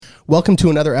Welcome to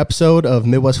another episode of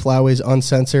Midwest Flyways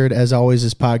Uncensored. As always,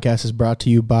 this podcast is brought to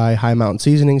you by High Mountain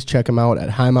Seasonings. Check them out at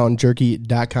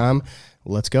highmountainjerky.com.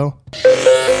 Let's go.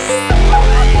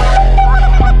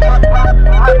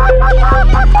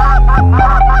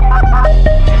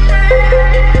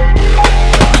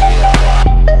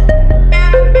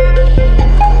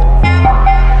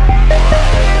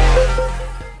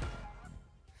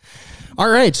 All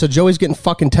right, so Joey's getting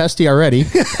fucking testy already.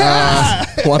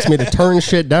 Wants me to turn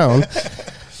shit down.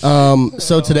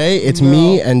 So today it's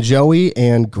me and Joey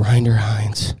and Grinder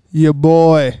Heintz. Yeah,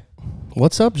 boy.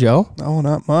 What's up, Joe? Oh,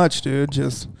 not much, dude.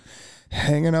 Just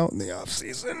hanging out in the off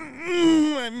season.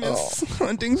 I miss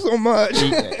hunting so much.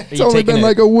 It's only been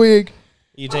like a week.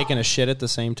 Are you taking a shit at the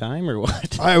same time or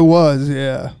what? I was,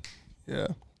 yeah.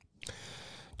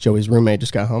 Joey's roommate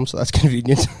just got home, so that's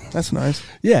convenient. That's nice.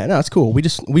 Yeah, no, it's cool. We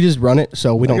just run it,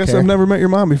 so we don't care. I guess I've never met your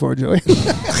mom before, Joey.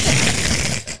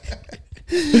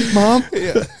 Mom?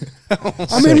 Yeah.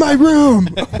 I'm in my room.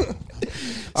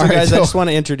 So, guys, I just want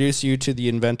to introduce you to the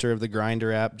inventor of the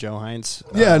Grinder app, Joe Heintz.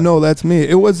 Yeah, no, that's me.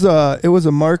 It was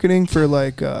a marketing for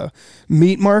like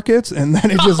meat markets, and then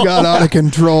it just got out of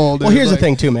control. Well, here's the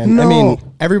thing, too, man. No. I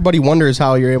mean, everybody wonders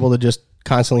how you're able to just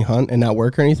constantly hunt and not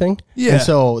work or anything. Yeah. And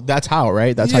so that's how,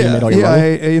 right? That's how you made all your money?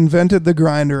 I invented the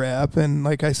Grinder app, and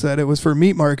like I said, it was for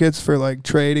meat markets, for like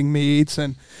trading meats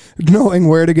and knowing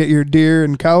where to get your deer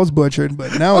and cows butchered,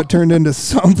 but now it turned into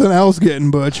something else getting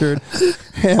butchered.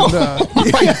 And, oh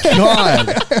my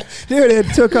God. Dude, it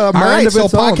took a mind of its own.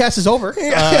 So podcast is over.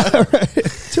 Right.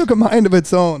 It took a mind of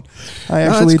its own. I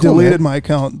actually deleted my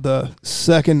account the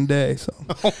second day. So,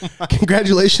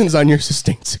 congratulations on your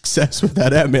sustained success with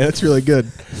that app, man. It's really good.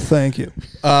 Thank you.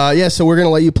 So we're going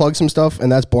to let you plug some stuff,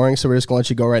 and that's boring, so we're just going to let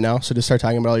you go right now. So just start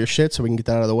talking about all your shit so we can get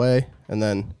that out of the way, and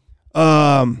then...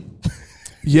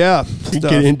 Yeah.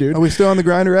 Get in, dude. Are we still on the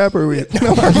Grinder app, or are we...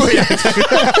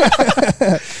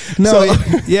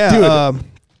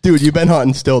 Dude, you've been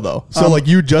hunting still, though. So,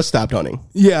 you just stopped hunting.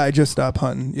 Yeah, I just stopped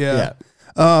hunting. Yeah.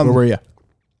 Where were you?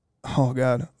 Oh,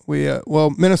 God.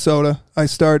 Minnesota. I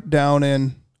start down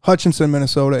in Hutchinson,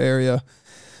 Minnesota area.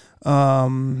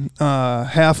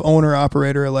 Half owner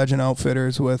operator of Legend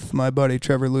Outfitters with my buddy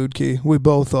Trevor Ludke. We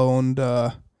both owned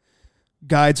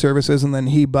guide services, and then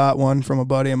he bought one from a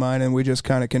buddy of mine, and we just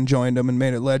kind of conjoined them and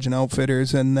made it Legend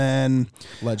Outfitters. And then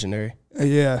legendary.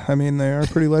 Yeah, I mean, they are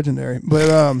pretty legendary.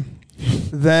 But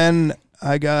then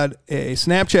I got a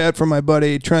Snapchat from my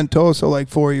buddy Trent Toso like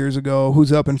 4 years ago,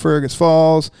 who's up in Fergus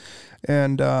Falls,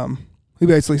 and he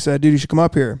basically said, dude, you should come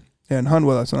up here and hunt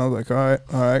with us. And I was like, all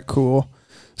right, cool.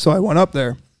 So I went up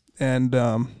there, and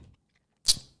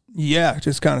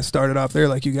just kind of started off there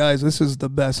like, you guys, this is the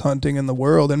best hunting in the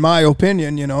world, in my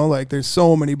opinion. Like, there's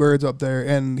so many birds up there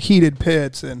and heated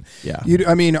pits, and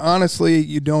honestly,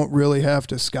 you don't really have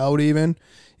to scout even.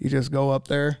 You just go up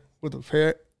there with a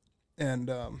pit, and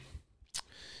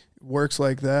works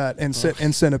like that. And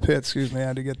send a pit. Excuse me, I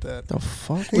had to get that. The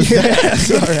fuck was that?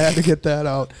 Sorry, I had to get that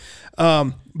out.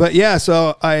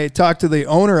 So I talked to the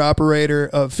owner-operator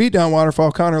of Feet Down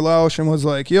Waterfall, Connor Lausch, and was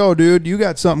like, yo, dude, you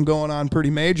got something going on pretty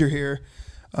major here.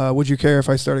 Would you care if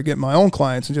I started getting my own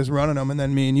clients and just running them, and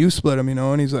then me and you split them,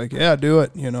 And he's like, yeah, do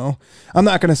it, I'm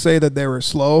not going to say that they were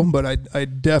slow, but I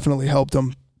definitely helped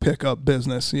them pick up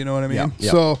business, you know what I mean?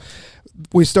 Yeah. So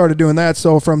we started doing that.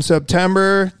 So from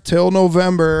September till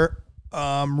November,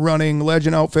 running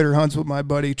Legend Outfitter hunts with my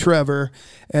buddy Trevor,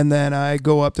 and then I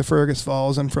go up to Fergus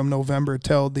Falls, and from November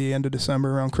till the end of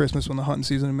December, around Christmas when the hunting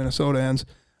season in Minnesota ends,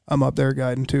 I'm up there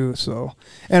guiding too. So,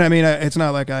 and I mean, it's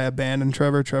not like I abandoned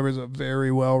Trevor. Trevor's a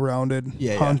very well-rounded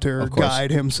hunter,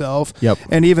 guide himself. Yep.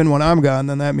 And even when I'm gone,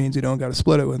 then that means you don't got to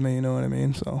split it with me. You know what I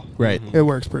mean? So right, it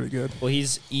works pretty good. Well,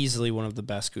 he's easily one of the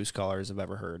best goose callers I've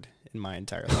ever heard in my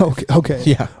entire life. Okay.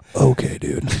 Yeah. Okay,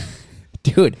 dude.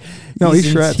 Dude, no, he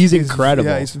shreds. He's incredible.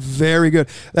 Yeah, he's very good.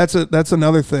 That's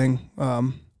another thing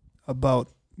about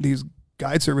these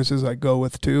guide services I go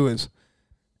with too, is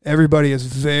everybody is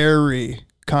very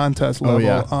contest level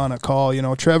on a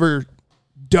call. Trevor,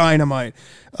 dynamite.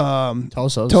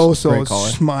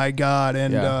 Toso's my God,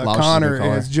 and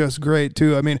Connor is just great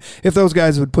too. I mean, if those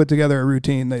guys would put together a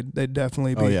routine, they'd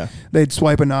definitely be. They'd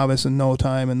swipe a novice in no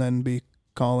time, and then be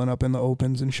calling up in the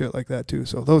opens and shit like that too.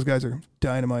 So those guys are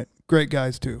dynamite. Great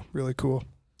guys too. Really cool.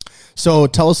 So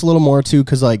tell us a little more too,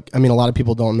 because a lot of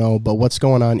people don't know, but what's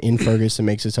going on in Fergus that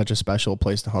makes it such a special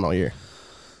place to hunt all year?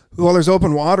 Well, there's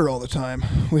open water all the time.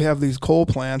 We have these coal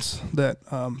plants that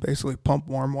basically pump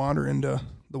warm water into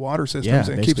the water systems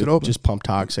and keeps it open. Just pump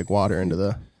toxic water into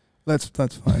the... That's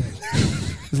fine.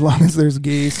 As long as there's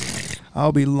geese.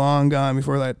 I'll be long gone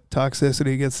before that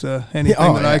toxicity gets to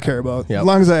anything that I care about. Yep. As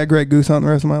long as I had great goose hunting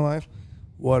the rest of my life,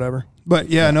 whatever. But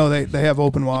no, they have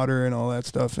open water and all that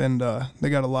stuff, and they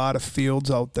got a lot of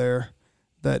fields out there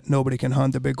that nobody can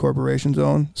hunt, the big corporations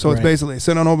own. So it's basically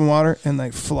sit on open water and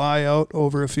they fly out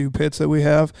over a few pits that we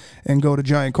have and go to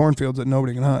giant cornfields that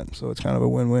nobody can hunt. So it's kind of a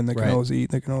win-win. They can always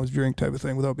eat, they can always drink type of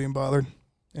thing without being bothered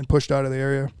and pushed out of the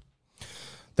area.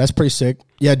 That's pretty sick.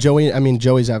 Yeah,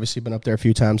 Joey's obviously been up there a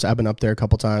few times. I've been up there a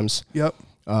couple times. Yep.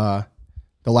 The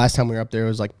last time we were up there, it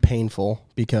was like painful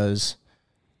because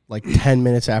like 10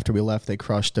 minutes after we left, they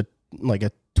crushed a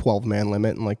 12-man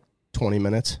limit in like 20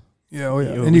 minutes. Yeah, oh yeah.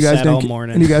 And you guys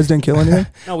didn't kill anything?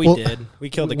 No, we did. We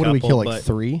killed a couple. What did we kill, like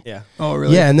 3? Yeah. Oh,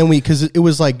 really? Yeah, and then because it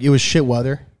was shit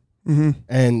weather, and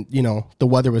the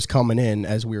weather was coming in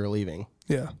as we were leaving.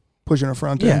 Yeah, pushing a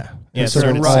front end. Yeah, so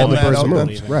all the birds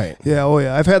moved. Right. Yeah, oh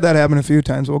yeah. I've had that happen a few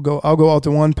times. I'll go out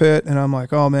to one pit, and I'm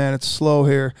like, oh man, it's slow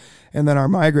here. And then our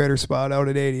migrator spot out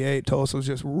at 88, Tulsa was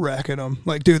just wrecking them.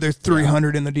 Like, dude, there's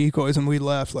 300 in the decoys, and we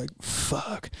left. Like,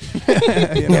 fuck.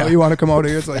 You want to come out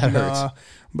here? It's like, nah.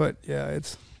 But yeah,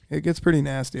 it gets pretty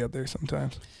nasty up there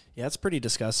sometimes. Yeah, it's pretty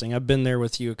disgusting. I've been there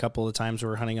with you a couple of times. We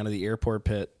were hunting out of the airport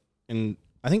pit, and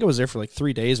I think I was there for like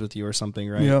 3 days with you or something,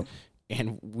 right? Yep.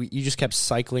 And you just kept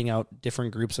cycling out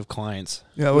different groups of clients.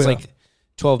 Yeah, it was like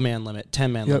 12-man limit,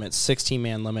 10-man limit,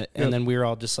 16-man limit, and Yep. then we were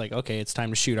all just like, okay, it's time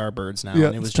to shoot our birds now. Yeah,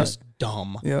 And it was just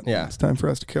dumb. Yeah, Yeah. it's time for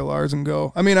us to kill ours and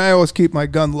go. I mean, I always keep my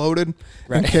gun loaded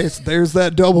in case there's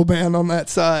that double band on that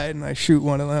side, and I shoot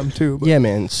one of them too. But Yeah,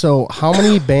 man. So how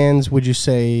many bands would you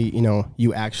say,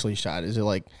 you actually shot? Is it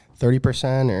like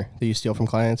 30% or that you steal from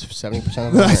clients, 70%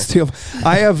 of them?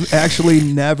 I have actually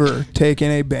never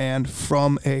taken a band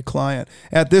from a client.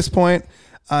 At this point,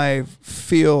 I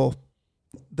feel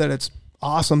that it's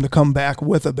awesome to come back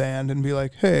with a band and be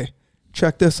like, hey,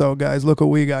 check this out, guys. Look what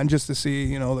we got. And just to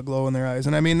see, the glow in their eyes.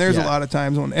 And I mean, there's a lot of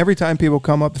times when every time people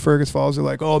come up to Fergus Falls, they're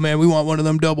like, oh man, we want one of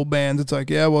them double bands. It's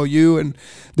like, yeah, well, you and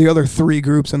the other 3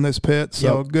 groups in this pit.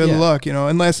 So good luck,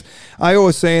 unless I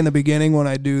always say in the beginning when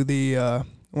I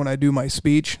do my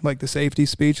speech, like the safety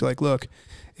speech, like, look,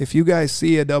 if you guys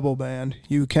see a double band,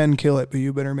 you can kill it, but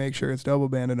you better make sure it's double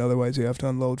banded. Otherwise, you have to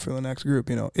unload for the next group.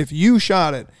 If you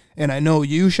shot it and I know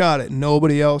you shot it and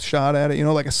nobody else shot at it,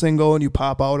 like a single, and you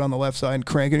pop out on the left side and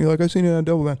crank it, and you're like, I've seen it on a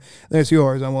double band. That's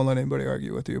yours. I won't let anybody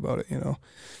argue with you about it,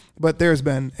 But there's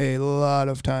been a lot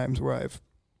of times where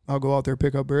I'll go out there,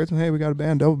 pick up birds, and hey, we got a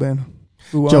band, double band.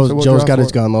 Joe's got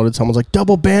his gun loaded. Someone's like,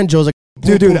 double band. Joe's like,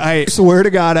 Dude, I swear to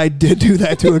God, I did do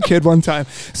that to a kid one time.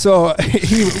 So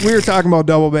we were talking about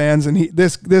double bands, and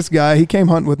this guy, he came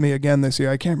hunting with me again this year.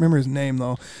 I can't remember his name,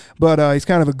 though. But he's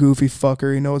kind of a goofy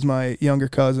fucker. He knows my younger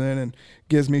cousin and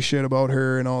gives me shit about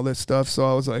her and all this stuff. So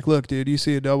I was like, look, dude, you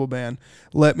see a double band,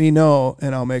 let me know,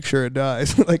 and I'll make sure it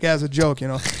dies. Like, as a joke,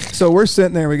 So we're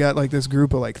sitting there. We got like this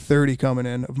group of like 30 coming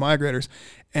in of migrators,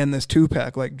 and this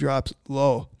 2-pack like drops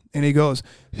low. And he goes,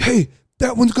 hey,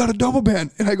 that one's got a double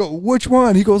band. And I go, which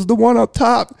one? He goes, the one up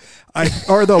top.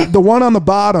 Or the one on the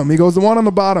bottom. He goes, the one on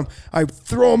the bottom. I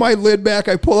throw my lid back.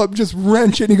 I pull up, just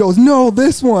wrench it. And he goes, no,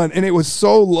 this one. And it was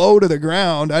so low to the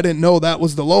ground. I didn't know that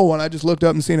was the low one. I just looked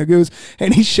up and seen a goose.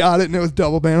 And he shot it, and it was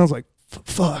double band. I was like,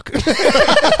 fuck.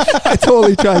 I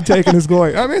totally tried taking his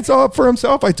glory. I mean, it's all up for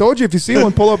himself. I told you, if you see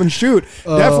one, pull up and shoot.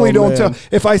 Definitely don't tell.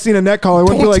 If I seen a neck collar, I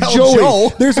wouldn't be like, Joey,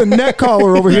 there's a neck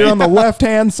collar over here on the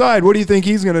left-hand side. What do you think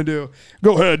he's going to do?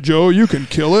 Go ahead, Joe. You can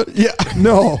kill it. Yeah.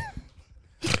 No.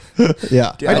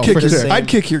 Yeah. I'd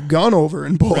kick your gun over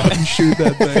and pull out and shoot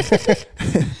that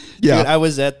thing. Yeah. Dude, I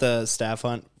was at the staff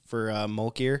hunt for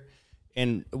Mulkear,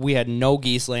 and we had no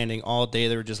geese landing all day.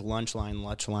 They were just lunch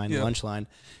line.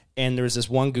 And there was this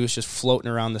one goose just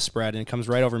floating around the spread, and it comes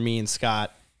right over me and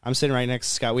Scott. I'm sitting right next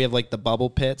to Scott. We have like the bubble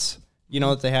pits,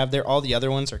 that they have there. All the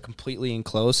other ones are completely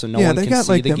enclosed, so no one can see the geese. Yeah, they got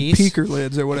like them peeker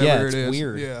lids or whatever it is.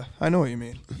 Weird. Yeah, I know what you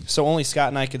mean. So only Scott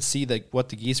and I could see what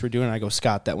the geese were doing. And I go,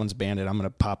 Scott, that one's banded. I'm going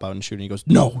to pop out and shoot. And he goes,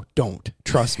 no, don't.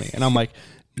 Trust me. And I'm like,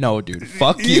 no, dude,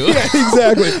 fuck you. Yeah,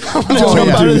 exactly.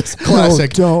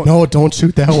 Classic. Don't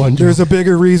shoot that one. There's a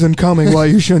bigger reason coming why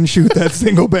you shouldn't shoot that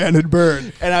single-banded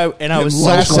bird. And I was so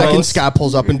last close. second, Scott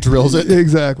pulls up and drills it.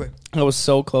 Exactly. I was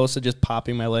so close to just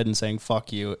popping my lid and saying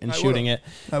 "fuck you" and shooting it.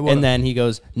 And then he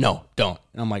goes, "No, don't."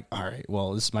 And I'm like, "All right,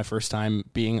 well, this is my first time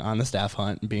being on the staff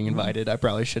hunt and being invited. I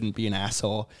probably shouldn't be an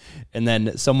asshole." And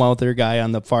then some other guy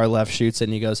on the far left shoots it,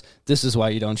 and he goes, "This is why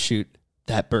you don't shoot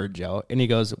that bird, Joe. And he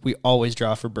goes, we always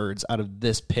draw for birds out of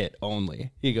this pit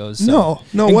only. He goes, no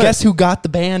and way. guess who got the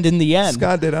band in the end?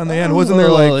 Scott did on the end. Wasn't there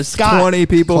like Scott. 20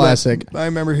 people? Classic. I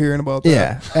remember hearing about that.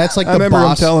 Yeah, that's like I remember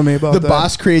him telling me about the that.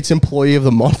 boss creates employee of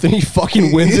the month and he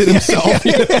fucking wins it himself.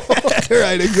 You know?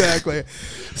 Right, exactly.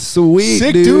 Sweet,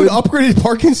 Sick, dude. Upgraded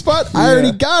parking spot. I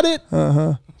already got it.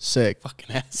 Sick.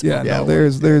 Fucking ass. Yeah, no,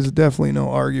 there's definitely no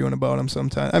arguing about him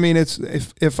sometimes. I mean, it's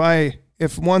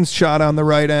if one's shot on the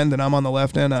right end and I'm on the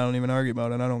left end, I don't even argue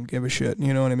about it. I don't give a shit.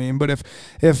 You know what I mean? But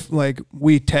if like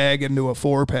we tag into a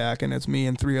 4-pack and it's me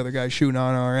and 3 other guys shooting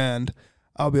on our end,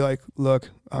 I'll be like,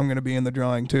 look, I'm going to be in the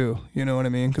drawing too. You know what I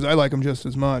mean? Because I like them just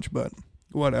as much, but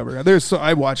whatever.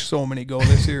 I watched so many go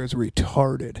this year. It's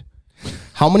retarded.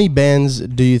 How many bands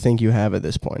do you think you have at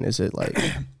this point? Is it like...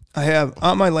 I have,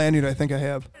 on my lanyard, I think I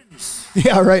have.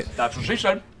 Yeah, right. That's what she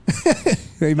said.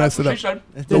 He messed it up. She said.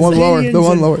 The one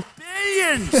lower.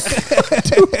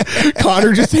 Dude,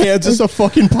 Connor just hands us a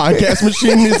fucking podcast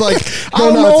machine. And he's like, I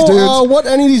Go don't nuts, know dudes. what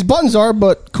any of these buttons are,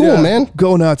 but cool, Yeah, man.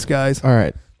 Go nuts, guys. All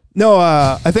right. No,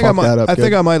 I think Fuck that up I think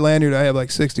good. on my lanyard I have like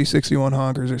 60, 61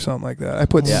 honkers or something like that. I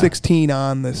put 16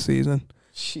 on this season.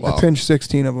 Wow. I pinched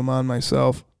 16 of them on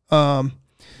myself.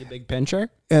 You big pincher?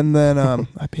 And then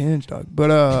I pinched, dog.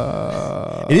 But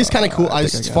It is kind of cool. I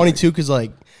think It's I got funny it. too because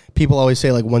like people always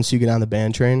say like once you get on the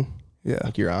band train, Yeah,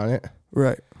 like you're on it.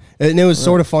 right. And it was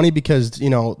sort of funny because,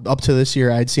 you know, up to this year,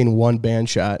 I'd seen one band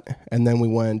shot, and then we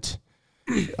went,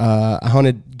 I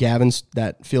hunted Gavin's,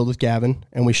 that field with Gavin,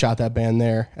 and we shot that band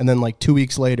there. And then, like, 2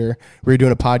 weeks later, we were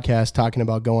doing a podcast talking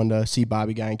about going to see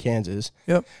Bobby Guy in Kansas.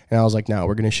 Yep. And I was like, no,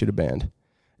 we're going to shoot a band.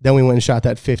 Then we went and shot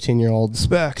that 15-year-old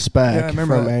Spec. Yeah, I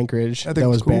remember from that. Anchorage. I think That it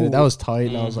was was cool. banded. That was tight,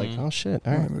 and I was like, oh, shit,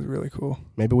 all Yeah, right. it was really cool.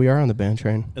 Maybe we are on the band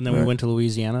train. And then we went to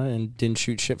Louisiana and didn't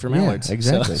shoot shit for Yeah, mallards.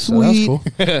 exactly. So. So that was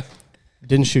cool.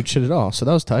 Didn't shoot shit at all, so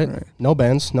that was tight. Right. No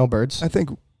bands, no birds. I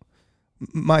think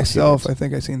myself, I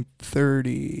think I seen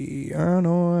 30. I don't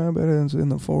know. I bet it's in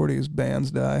the 40s.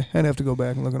 Bands die. I'd have to go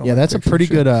back and look at all Yeah, my that's a pictures pretty and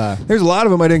shit. good... There's a lot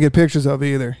of them I didn't get pictures of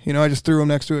either. You know, I just threw them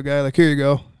next to a guy like, here you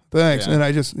go. Thanks. Yeah. And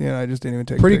I just didn't even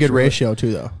take pretty a good picture of it. ratio,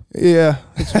 too, though. Yeah,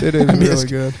 it is mean, really it's-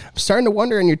 good. I'm starting to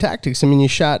wonder in your tactics. I mean, you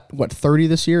shot, 30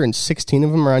 this year, and 16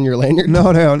 of them are on your lanyard?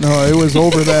 No, it was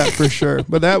over that for sure.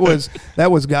 But that was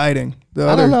guiding. The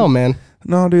I don't know, man.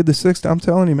 No, dude, the 6th, I'm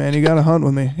telling you, man, you got to hunt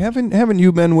with me. Haven't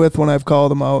you been with when I've called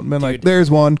them out and been like, Dude.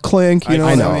 there's one, clink, you know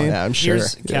I what know, I mean? yeah, I'm sure.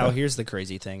 Here's the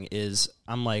crazy thing is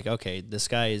I'm like, okay, this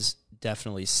guy is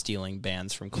definitely stealing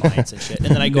bands from clients and shit. And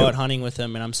then I go out hunting with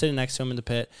him, and I'm sitting next to him in the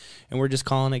pit, and we're just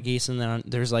calling at geese, and then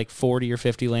there's like 40 or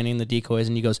 50 landing in the decoys,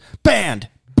 and he goes, band,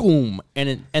 boom,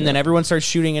 and then everyone starts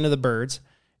shooting into the birds.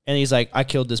 And he's like, I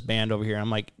killed this band over here. I'm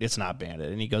like, it's not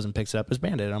banded. And he goes and picks it up as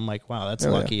banded. And I'm like, wow, that's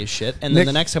lucky as shit. And then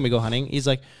the next time we go hunting, he's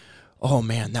like, oh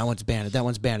man, that one's banded. That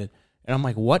one's banded. And I'm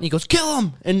like, what? And he goes, kill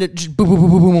him. And it just boom, boom, boom,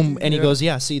 boom, boom. And he goes,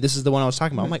 yeah, see, this is the one I was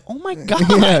talking about. I'm like, oh my God.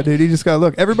 Yeah, dude, you just got to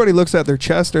look. Everybody looks at their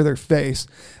chest or their face.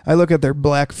 I look at their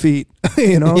black feet,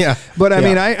 you know? Yeah. But I Yeah.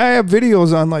 mean, I have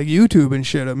videos on like YouTube and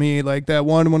shit of me, like that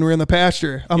one when we were in the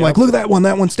pasture. I'm like, look at that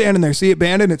one's standing there. See it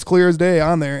banded? It's clear as day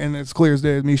on there, and it's clear as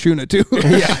day of me shooting it too.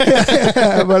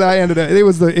 Yeah. But I ended up, it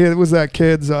was that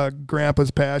kid's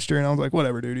grandpa's pasture, and I was like,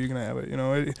 whatever, dude, you can have it. You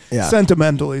know, Yeah.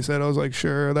 Sentimental, he said. I was like,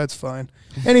 sure, that's fine.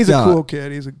 And he's a No. cool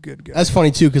kid. He's a good guy. That's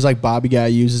funny, too, because, like, Bobby Guy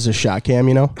uses a shot cam,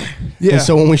 you know? Yeah. And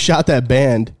so when we shot that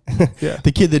band, Yeah.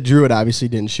 the kid that drew it obviously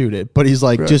didn't shoot it. But he's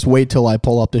like, Right. just wait till I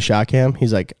pull up the shot cam.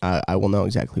 He's like, I will know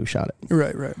exactly who shot it.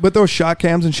 Right. But those shot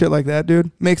cams and shit like that,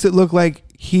 dude, makes it look like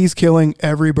he's killing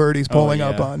every bird he's pulling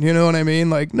up yeah. on. You know what I mean?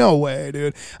 Like, no way,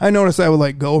 dude. I noticed that with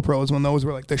like GoPros when those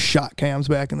were like the shot cams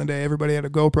back in the day. Everybody had a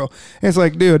GoPro. And it's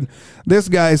like, dude, this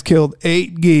guy's killed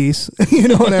 8 geese. You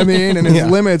know what I mean? And his Yeah.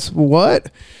 limits,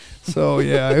 what? So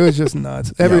yeah, it was just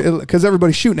nuts. Because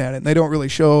everybody's shooting at it, and they don't really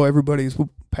show everybody's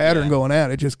pattern going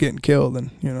at it, just getting killed, and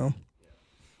you know.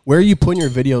 Where are you putting your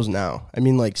videos now? I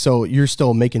mean, like, so you're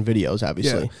still making videos,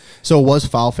 obviously. Yeah. So it was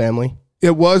Foul Family?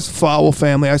 It was Foul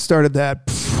Family. I started that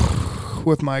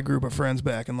with my group of friends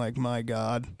back in, like, my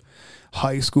God,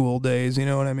 high school days, you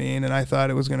know what I mean? And I thought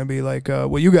it was going to be like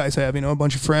what you guys have, you know, a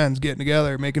bunch of friends getting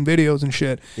together, making videos and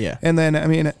shit. Yeah. And then, I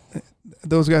mean,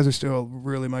 those guys are still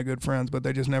really my good friends, but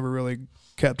they just never really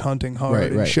kept hunting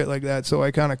hard and shit like that. So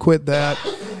I kind of quit that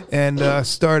and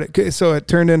started. So it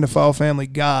turned into Foul Family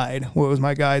Guide, what was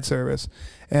my guide service.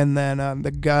 And then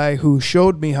the guy who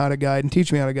showed me how to guide and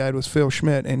teach me how to guide was Phil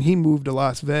Schmidt, and he moved to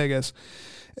Las Vegas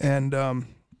and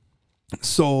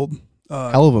sold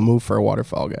Hell of a move for a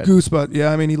waterfowl guy. Goosebutt.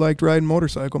 Yeah, I mean, he liked riding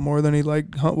motorcycle more than he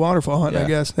liked waterfowl hunting, Yeah. I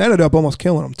guess. Ended up almost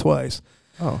killing him twice.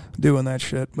 doing that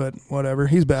shit. But whatever.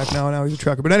 He's back now. Now he's a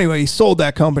trucker. But anyway, he sold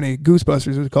that company.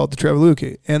 Goosebusters was called the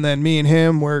Trevoluki. And then me and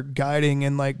him were guiding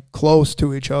and like close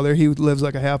to each other. He lives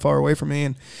like a half hour away from me,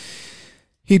 and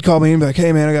he'd call me and be like,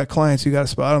 "Hey man, I got clients. You got a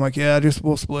spot?" I'm like, "Yeah,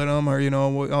 we'll split them, or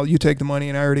you take the money,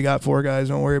 and I already got 4 guys.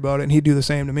 Don't worry about it." And he'd do the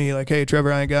same to me, like, "Hey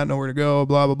Trevor, I ain't got nowhere to go,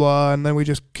 blah blah blah." And then we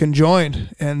just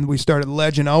conjoined, and we started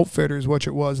Legend Outfitters, which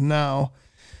it was now.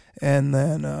 And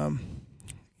then,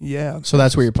 So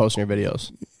that's where you're posting your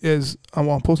videos.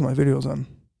 I'm posting my videos on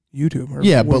YouTube.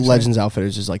 Yeah, but Legends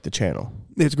Outfitters is like the channel.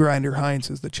 It's Grinder Heintz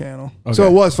is the channel. Okay. So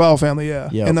it was Foul Family, yeah.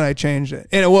 Yep. And then I changed it.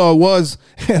 And it was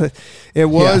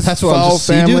that's Foul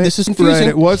Family. Dude, this is confusing. Right,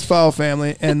 it was Foul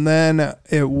Family, and then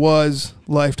it was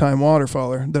Lifetime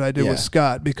Waterfowler that I did with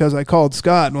Scott, because I called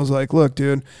Scott and was like, "Look,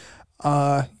 dude,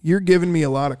 you're giving me a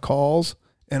lot of calls,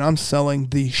 and I'm selling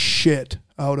the shit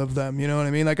out of them." You know what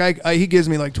I mean? Like he gives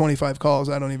me like 25 calls.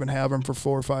 I don't even have them for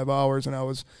 4 or 5 hours, and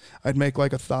I'd make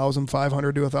like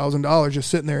 $1,500 to $1,000 just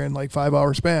sitting there in like 5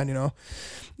 hour span,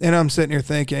 And I'm sitting here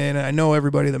thinking, and I know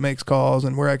everybody that makes calls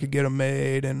and where I could get them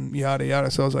made and yada yada.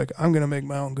 So I was like, I'm gonna make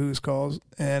my own goose calls.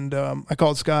 And I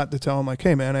called Scott to tell him like,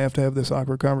 "Hey man, I have to have this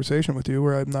awkward conversation with you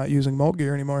where I'm not using Molt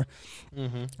gear anymore."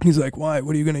 Mm-hmm. He's like, "Why?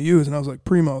 What are you gonna use?" And I was like,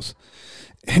 "Primos."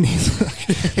 And he's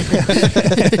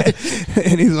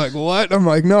like, "What?" I'm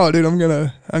like, "No, dude, I'm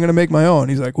gonna make my own."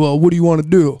 He's like, "Well, what do you want to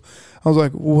do?" I was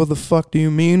like, "Well, what the fuck do you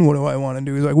mean? What do I want to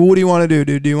do?" He's like, "Well, what do you want to do,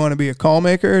 dude? Do you want to be a call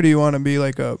maker, or do you want to be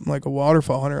like a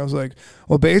waterfowl hunter?" I was like,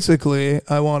 "Well, basically,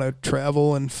 I want to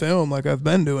travel and film like I've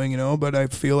been doing, but I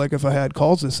feel like if I had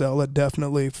calls to sell, that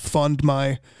definitely fund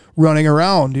my running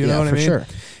around, you know what I mean?" Sure.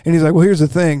 And he's like, "Well, here's the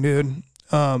thing, dude.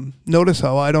 Notice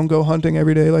how I don't go hunting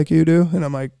every day like you do?" And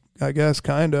I'm like, "I guess,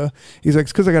 kind of." He's like,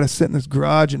 "It's because I got to sit in this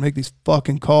garage and make these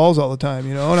fucking calls all the time,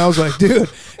 And I was like, "Dude,"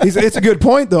 it's a good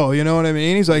point, though, you know what I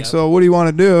mean? He's like, "So what do you want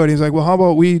to do?" And he's like, "Well, how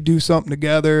about we do something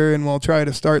together and we'll try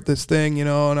to start this thing, And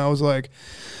I was like,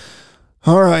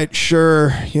 "All right,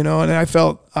 sure," And I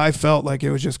felt like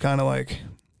it was just kind of like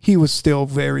he was still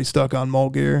very stuck on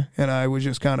Molt gear, and I was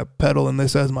just kind of peddling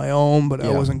this as my own, but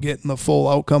I wasn't getting the full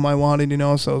outcome I wanted,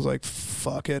 So I was like,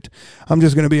 fuck it. I'm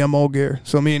just going to be on Molt gear.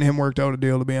 So me and him worked out a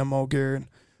deal to be on Molt gear, and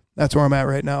that's where I'm at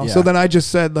right now. Yeah. So then I just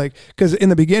said, like, because in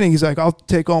the beginning, he's like, "I'll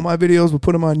take all my videos, we'll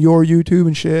put them on your YouTube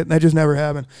and shit," and that just never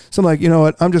happened. So I'm like, you know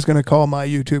what? I'm just going to call my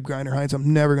YouTube Grinder Heintz.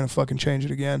 I'm never going to fucking change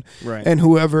it again. Right. And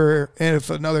if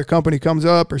another company comes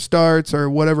up or starts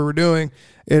or whatever we're doing,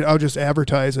 I'll just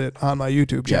advertise it on my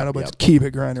YouTube channel, but keep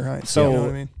it Grinder Heintz. So you know what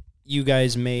I mean? You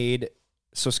guys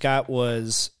Scott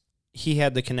he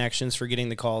had the connections for getting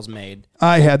the calls made.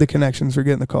 I had the connections for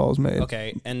getting the calls made.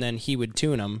 Okay, and then he would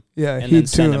tune them. Yeah, and then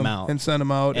send them out. And send them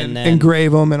out and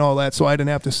engrave them and all that, so I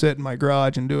didn't have to sit in my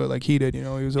garage and do it like he did. He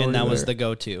was over And that there. was the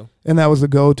go-to. And that was the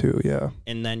go-to, yeah.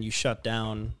 And then you shut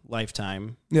down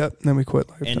Lifetime. Yep, then we quit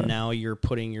Lifetime. And now you're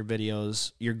going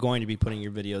to be putting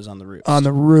your videos on the Roost. On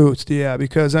the Roost, yeah,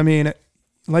 because, I mean,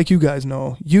 like you guys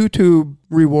know, YouTube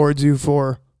rewards you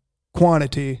for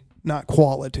quantity, not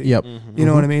quality. Yep. Mm-hmm. You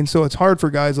know what I mean? So it's hard for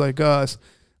guys like us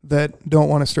that don't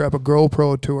want to strap a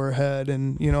GoPro to our head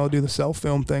and, do the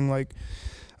self-film thing like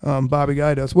Bobby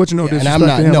Guy does. Which disrespect and I'm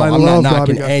not, to him. I'm not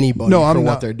knocking Bobby anybody for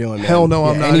what they're doing. Man. Hell no,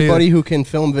 I'm not. Anybody who can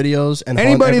film videos and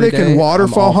anybody hunt that can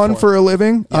waterfowl hunt for a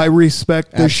living, I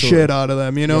respect the shit out of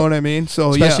them. You know what I mean? So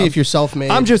especially if you're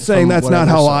self-made. I'm just saying that's not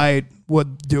how I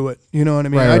would do it. You know what I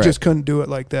mean? I just couldn't do it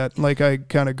like that. Like I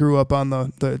kind of grew up on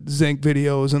the Zinc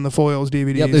videos and the Foils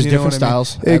DVDs. Yep, there's different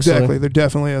styles. Exactly. Absolutely. There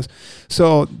definitely is.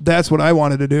 So that's what I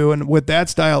wanted to do. And with that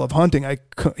style of hunting,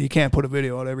 you can't put a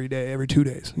video out every day, every 2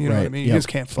 days. You know what I mean? You just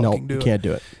can't fucking do it. You can't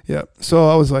do it. Yeah. So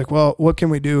I was like, well, what can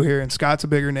we do here? And Scott's a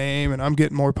bigger name and I'm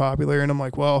getting more popular. And I'm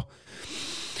like, well,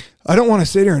 I don't want to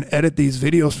sit here and edit these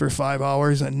videos for 5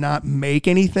 hours and not make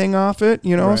anything off it,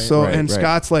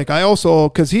 Scott's like, I also,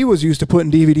 because he was used to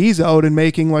putting DVDs out and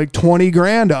making like 20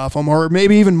 grand off them, or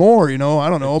maybe even more, I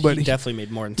don't know, but he definitely made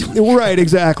more than 20. Right,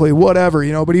 exactly, whatever,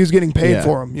 but he was getting paid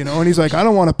for them, and he's like, I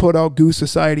don't want to put out Goose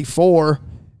Society 4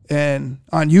 and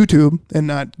on YouTube and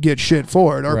not get shit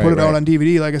for it, or put it out on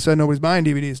DVD. Like I said, nobody's buying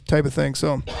DVDs, type of thing.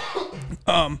 So,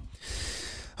 I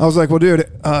was like, well,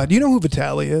 dude, do you know who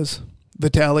Vitaly is?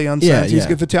 Vitaly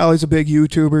Uncensored. Vitaly's a big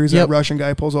YouTuber. He's a Russian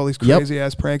guy, pulls all these crazy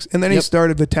ass pranks. And then he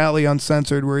started Vitaly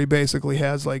Uncensored, where he basically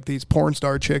has like these porn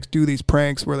star chicks do these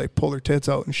pranks where they pull their tits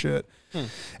out and shit.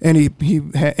 And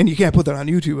and you can't put that on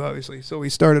YouTube, obviously. So he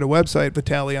started a website,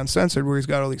 Vitaly Uncensored, where he's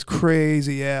got all these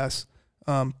crazy ass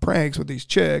pranks with these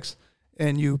chicks,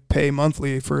 and you pay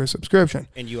monthly for a subscription.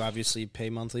 And you obviously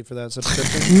pay monthly for that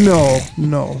subscription?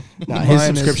 No. His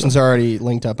subscription's already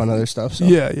linked up on other stuff. So.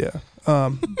 Yeah.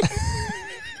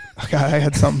 God, I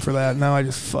had something for that. Now I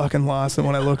just fucking lost it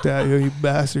when I looked at you, you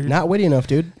bastard. Not witty enough,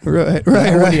 dude. Right.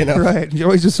 Right. You're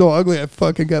always just so ugly. I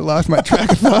fucking got lost my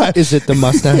track of thought. Is it the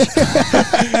mustache?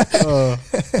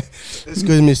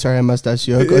 Excuse me, sorry, I mustache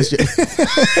you.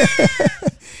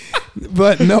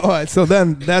 But no, so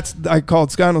then I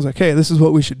called Scott and I was like, hey, this is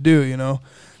what we should do,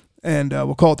 and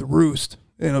we'll call it the Roost,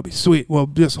 and it'll be sweet. We'll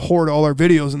just hoard all our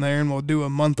videos in there, and we'll do a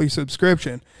monthly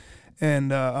subscription.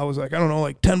 And I was like, I don't know,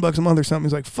 like $10 a month or something.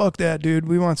 He's like, fuck that, dude.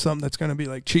 We want something that's going to be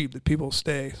like cheap that people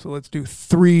stay. So let's do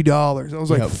 $3. I was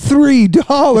like,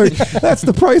 $3? That's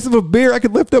the price of a beer. I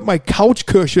could lift up my couch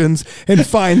cushions and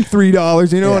find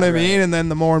 $3. You know what I mean? And then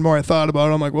the more and more I thought about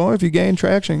it, I'm like, well, if you gain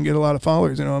traction and get a lot of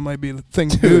followers, it might be the thing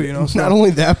to do. So, not only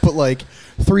that, but like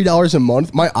 $3 a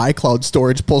month. My iCloud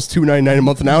storage pulls $2.99 a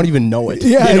month, and I don't even know it.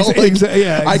 Yeah, exactly.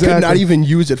 I could not even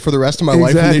use it for the rest of my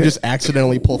life, and they just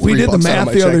accidentally pull $3 We did the out of math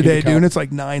my the other checking day, account. dude. And it's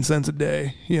like 9 cents a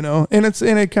day, and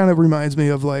it kind of reminds me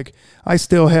of like I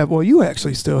still have. Well, you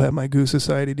actually still have my Goose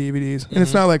Society DVDs, and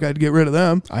it's not like I'd get rid of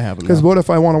them. I have them because what if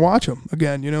I want to watch them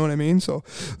again? You know what I mean? So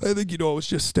I think you'd always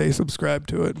just stay subscribed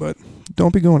to it, but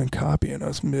don't be going and copying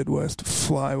us Midwest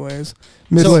flyways.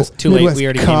 Midwest, too late. Midwest We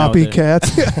already came out with it.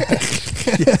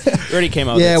 copycats. We already came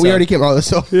out. Yeah, with it, we already came out with it.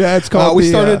 So yeah, it's called. we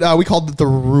called it the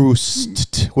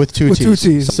Roost with two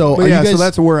T's. So but are yeah, you guys, so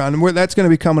that's what we're on. That's going to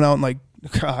be coming out in like.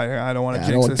 I don't want to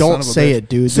jinx this. Don't say it,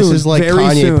 dude. Soon, this is like very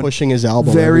Kanye soon. pushing his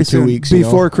album very every 2 soon, weeks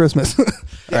before Christmas. All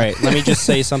right, let me just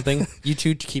say something. You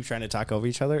two keep trying to talk over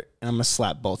each other, and I'm gonna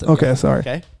slap both of you. Okay, sorry.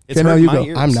 Okay, it's now hurting you my go.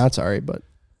 ears. I'm not sorry, but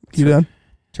You done?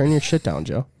 turn your shit down,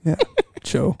 Joe. Yeah.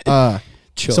 Joe.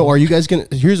 Chill. So are you guys gonna?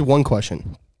 Here's one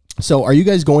question. So are you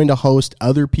guys going to host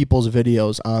other people's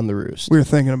videos on the Roost? We were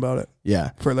thinking about it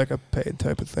Yeah. for like a paid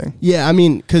type of thing. Yeah, I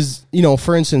mean, because,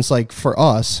 for instance, like for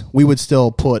us, we would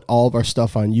still put all of our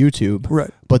stuff on YouTube.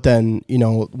 Right. But then,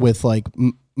 with like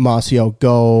Masio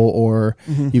Go or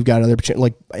you've got other,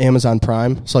 like Amazon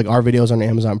Prime. So like our videos on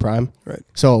Amazon Prime. Right.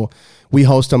 So we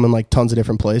host them in like tons of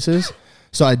different places.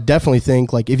 So I definitely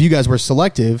think like if you guys were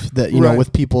selective that, Right.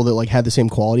 with people that like had the same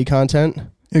quality content,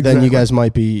 then Exactly. you guys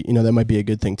might be, that might be a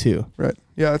good thing too. Right.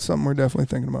 Yeah, that's something we're definitely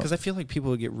thinking about. because I feel like people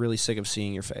would get really sick of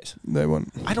seeing your face. They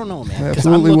wouldn't. I don't know, man. They Because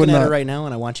I'm absolutely would looking at not. it right now,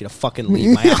 and I want you to fucking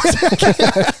leave my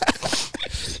house.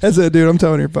 That's it, dude. I'm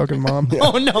telling your fucking mom.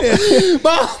 Oh no,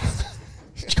 Mom!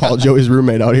 Call Joey's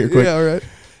roommate out here quick. Yeah, right.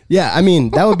 Yeah, I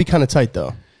mean, that would be kind of tight,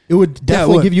 though. It would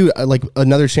definitely would. give you like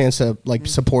another chance to like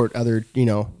support other,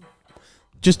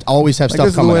 just always have Like, stuff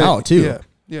this is the coming way- out too. Yeah.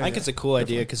 Yeah. I think it's a cool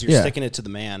idea because you're Yeah. sticking it to the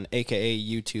man, aka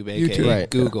YouTube, aka YouTube. Right.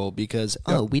 Google, because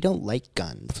we don't like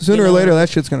guns. Sooner You or know? later, that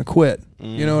shit's gonna quit.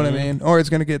 You know what I mean? Or it's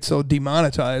gonna get so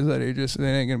demonetized that it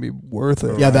ain't gonna be worth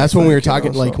it. Yeah, that's when we were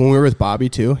talking, so- like when we were with Bobby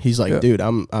too. He's like, Yeah. dude,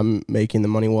 I'm making the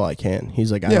money while I can.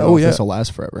 He's like, I Yeah, don't know if yeah. this will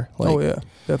last forever. Like, oh yeah,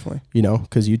 definitely.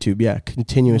 because YouTube,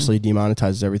 continuously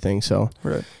demonetizes everything. So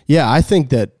Right. yeah, I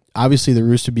think that obviously the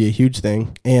Roost would be a huge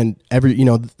thing. And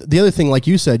the other thing, like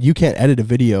you said, you can't edit a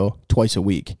video twice a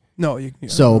week. No,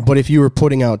 But if you were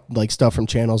putting out like stuff from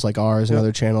channels like ours and Yep.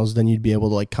 other channels, then you'd be able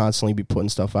to like constantly be putting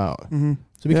stuff out. Mm-hmm.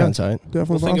 So it'd be kind of tight.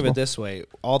 Definitely. Well, think of possible. it this way: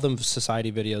 all the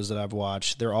society videos that I've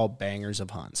watched, they're all bangers of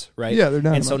hunts, right? Yeah, they're And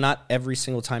dynamite. so, not every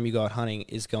single time you go out hunting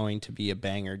is going to be a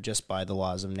banger just by the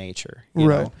laws of nature,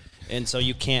 Right. know? And so,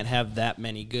 you can't have that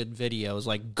many good videos,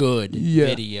 like good Yeah.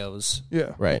 videos.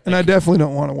 Yeah. Right. And I definitely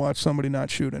don't want to watch somebody not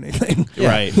shoot anything.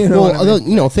 Right. You know what I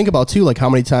mean? Well, think about too, like how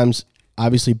many times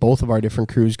obviously both of our different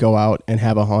crews go out and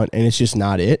have a hunt and it's just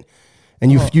not it.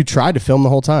 And you tried to film the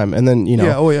whole time. And then,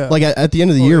 Yeah, oh, yeah. like at the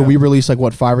end of the Oh, year, yeah. we released like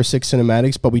 5 or 6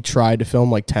 cinematics, but we tried to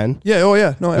film like 10. Yeah. Oh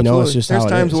yeah. No, absolutely. it's just There's how it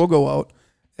times is. we'll go out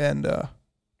and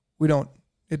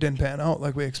it didn't pan out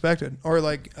like we expected, or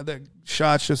like the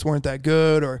shots just weren't that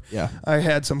good, or Yeah. I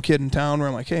had some kid in town where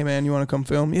I'm like, hey man, you want to come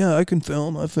film? Yeah, I can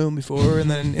film. I've filmed before.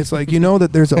 And then it's like, that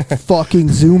there's a fucking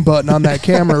zoom button on that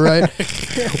camera, right?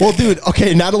 Well, dude,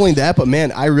 okay, not only that, but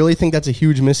man, I really think that's a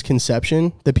huge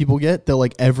misconception that people get. That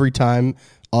like every time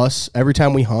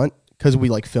we hunt, because we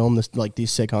like film this like these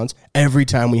sick hunts, every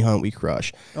time we hunt we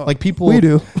crush. Like people we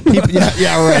do.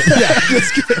 Yeah, right. Yeah.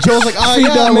 Joe's like, oh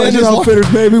yeah, down man, Legend as long,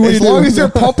 Outfitters, baby, we as long do. as they're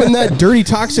pumping that dirty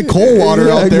toxic coal water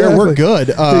Yeah, out there, we're exactly. good.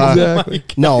 Exactly.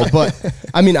 No, but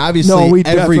I mean, obviously, No, we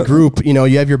every defi- group, you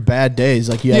have your bad days.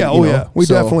 Like, you have, Yeah, yeah. We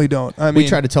definitely don't. I mean, we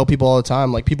try to tell people all the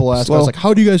time. Like, people ask Slow. us, like,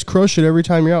 how do you guys crush it every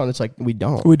time you're out? And it's like, we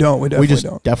don't. we don't. We definitely We just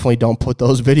don't. definitely don't put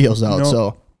those videos out. No.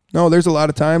 So No, there's a lot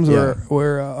of times Yeah.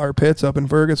 where our pits up in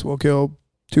Fergus will kill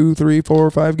 2, 3, 4, or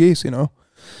 5 geese. It's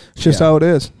just Yeah. how it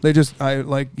is.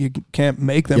 You can't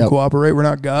make them Yep. cooperate. We're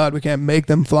not God. We can't make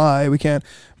them fly. We can't.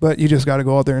 But you just got to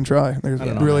go out there and try. There's I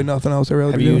don't know, really man. nothing else I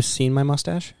really Have do. you seen my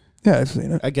mustache? Yeah, I've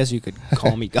seen it. I guess you could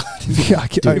call me God. Yeah,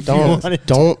 Dude,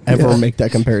 don't ever make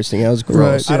that comparison. That was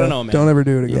gross. Right, I don't know, man. Don't ever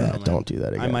do it again. Yeah, don't do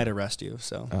that again. I might arrest you.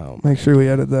 So Make sure we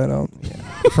edit that out.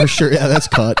 Yeah, for sure. Yeah, that's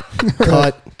cut.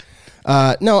 Cut.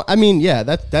 No, I mean, yeah,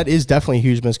 that is definitely a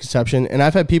huge misconception. And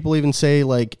I've had people even say,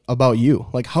 like, about you.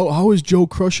 Like, how is Joe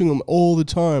crushing them all the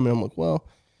time? And I'm like, well,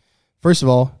 first of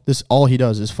all, all he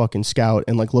does is fucking scout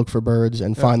and, like, look for birds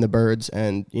and find the birds.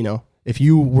 And, you know, if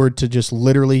you were to just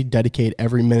literally dedicate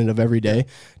every minute of every day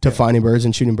to finding birds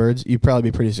and shooting birds, you'd probably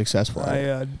be pretty successful.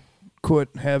 I quit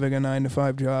having a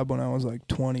 9-to-5 job when I was like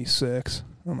 26.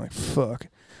 I'm like, fuck.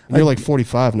 You're like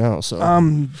 45 now, so.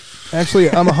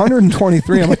 Actually, I'm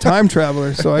 123. I'm a time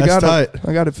traveler, so I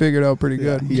got it figured out pretty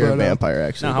good. You're a vampire,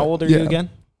 actually. Now, how old are you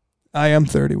again? I am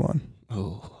 31.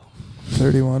 Oh.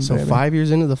 31, So baby. 5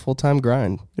 years into the full-time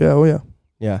grind. Yeah, oh yeah.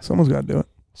 Yeah. Someone's got to do it.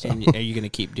 So. And are you going to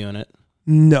keep doing it?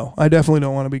 No, I definitely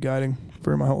don't want to be guiding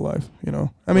for my whole life. You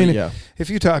know, I mean, if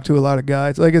you talk to a lot of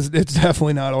guys, like it's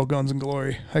definitely not all guns and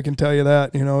glory. I can tell you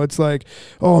that. You know, it's like,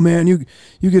 oh man, you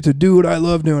get to do what I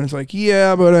love doing. It's like,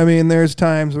 yeah, but I mean, there's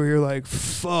times where you're like,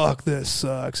 fuck, this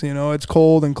sucks. You know, it's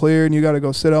cold and clear, and you got to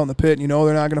go sit out in the pit. And you know,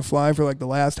 they're not going to fly for like the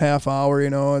last half hour. You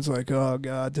know, it's like, oh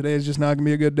god, today's just not going to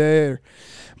be a good day.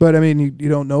 But I mean, you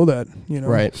don't know that. You know,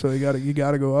 right? So you got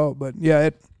to go out. But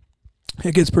yeah,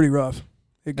 it gets pretty rough.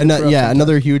 And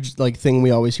another huge like thing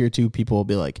we always hear too. People will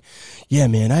be like, "Yeah,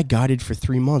 man, I guided for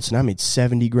 3 months and I made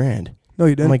 $70,000." No,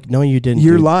 you didn't. I'm like, no, you didn't.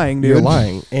 You're lying, dude. You're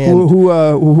lying. And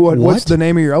what's the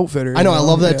name of your outfitter? I know, I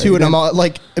love that too. And I'm all,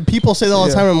 like, people say that all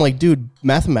the time. I'm like, dude,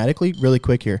 mathematically, really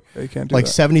quick here, you can't do like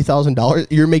 $70,000.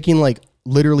 You're making like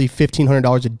literally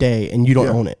 $1,500 a day, and you don't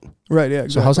own it. Right? Yeah.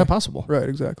 Exactly. So how's that possible? Right.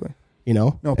 Exactly. You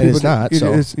know, no, and it's not.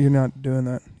 You're not doing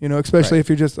that. You know, especially if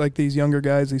you're just like these younger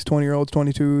guys, these 20-year-olds,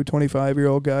 22,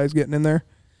 25-year-old guys getting in there.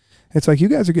 It's like you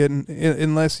guys are getting,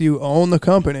 unless you own the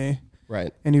company,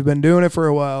 right? And you've been doing it for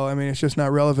a while. I mean, it's just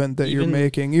not relevant that you're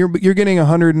making. You're getting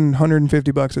 $100 and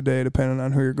 $150 a day, depending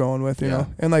on who you're going with. You know,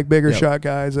 and like bigger shot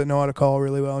guys that know how to call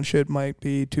really well and shit might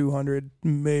be 200,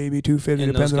 maybe 250,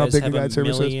 depends on how big the guide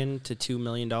service is. $1 million to $2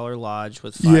 million lodge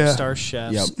with 5-star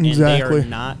chefs, and they are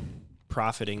not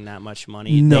profiting that much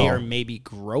money. No. They are maybe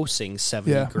grossing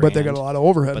 $70,000, but they got a lot of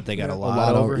overhead. But they got a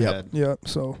lot of overhead. Yeah,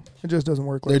 so it just doesn't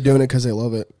work. They're doing it because they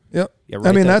love it. Yep. Yeah, right.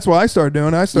 I mean, that's why I started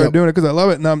doing it. I started doing it because I love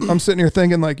it, and I'm sitting here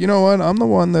thinking like, you know what? I'm the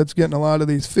one that's getting a lot of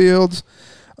these fields.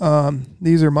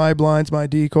 These are my blinds, my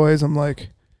decoys. I'm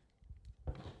like,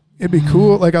 it'd be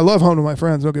cool. Like, I love hunting with my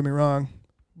friends. Don't get me wrong,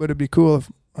 but it'd be cool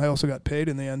if I also got paid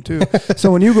in the end too. So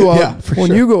when you go out,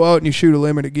 you go out and you shoot a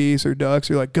limit of geese or ducks,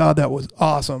 you're like, God, that was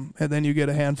awesome. And then you get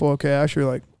a handful of cash. You're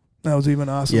like, that was even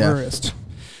awesomerest.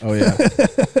 Oh yeah,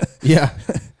 yeah.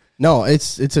 No,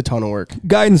 it's a ton of work.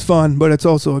 Guiding's fun, but it's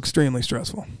also extremely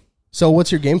stressful. So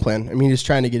what's your game plan? I mean, just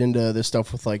trying to get into this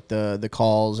stuff with like the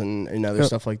calls and other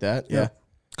stuff like that. Yeah.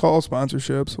 Call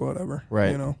sponsorships, whatever.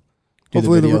 Right. You know,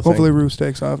 hopefully Roost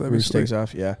takes off. Roost takes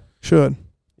off. Yeah. Should.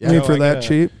 Yeah. I mean, for that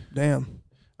cheap, damn.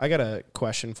 I got a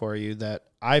question for you that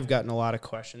I've gotten a lot of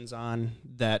questions on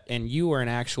that, and you are an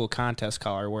actual contest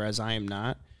caller, whereas I am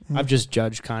not. Mm-hmm. I've just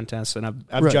judged contests, and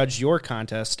I've judged your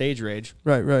contest, Stage Rage.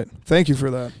 Right. Thank you for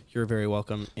that. You're very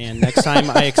welcome. And next time,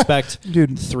 I expect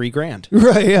 $3,000.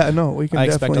 Right? Yeah. No, we can. I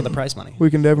expect all the prize money. We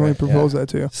can definitely propose that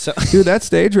to you. So, dude, that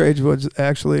Stage Rage was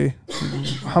actually.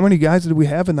 How many guys did we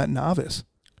have in that novice?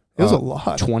 It was a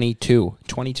lot. 22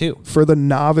 for the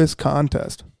novice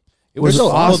contest. There's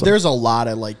a lot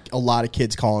of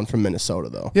kids calling from Minnesota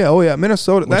though. Yeah, oh yeah,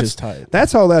 Minnesota. Which is tight.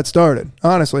 That's how that started,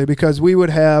 honestly, because we would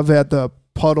have at the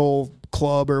Puddle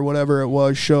Club or whatever it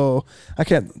was show.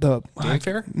 Game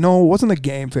fair? No, it wasn't the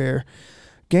game fair.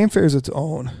 Game fair is its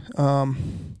own.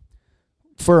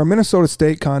 For a Minnesota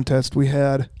State contest, we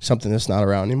had something that's not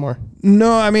around anymore.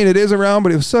 No, I mean it is around,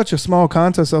 but it was such a small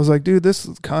contest. I was like, dude, this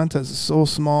contest is so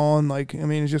small, and like, I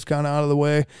mean, it's just kind of out of the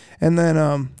way. And then,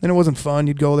 it wasn't fun.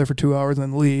 You'd go there for 2 hours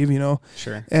and then leave, you know.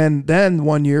 Sure. And then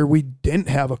one year we didn't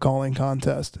have a calling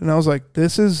contest, and I was like,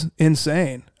 this is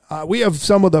insane. We have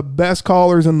some of the best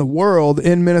callers in the world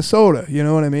in Minnesota. You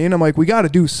know what I mean? I'm like, we got to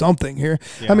do something here.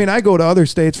 Yeah. I mean, I go to other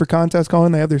states for contest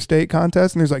calling. They have their state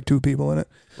contest, and there's like 2 people in it.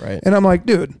 Right. And I'm like,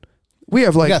 dude, we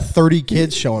got 30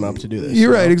 kids showing up to do this.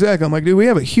 You're right, exactly. I'm like, dude, we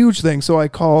have a huge thing. So I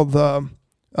called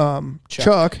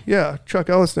Chuck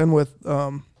Elliston with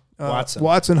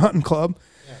Watson Hunting Club.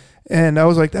 Yeah. And I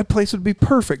was like, that place would be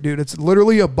perfect, dude. It's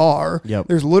literally a bar. Yep.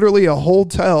 There's literally a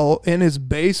hotel in his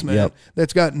basement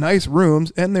that's got nice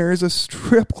rooms, and there is a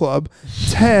strip club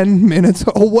 10 minutes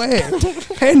away.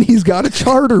 And he's got a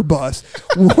charter bus.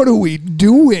 What are we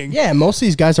doing? Yeah, most of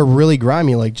these guys are really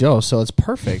grimy like Joe, so it's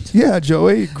perfect. Yeah,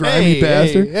 Joey, grimy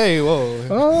bastard. Hey,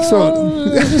 whoa.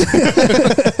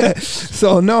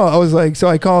 So no, I was like, so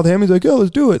I called him. He's like, "Oh,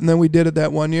 let's do it." And then we did it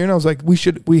that one year, and I was like,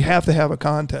 we have to have a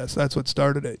contest. That's what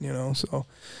started it, you know. So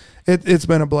it's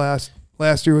been a blast.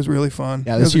 Last year was really fun.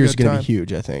 Yeah, this year's going to be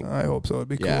huge, I think. I hope so. It'd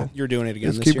be cool. You're doing it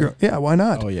again Just this year? Yeah, why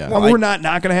not? Oh, yeah. Well, we're not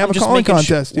going to have a calling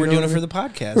contest. We're doing it for the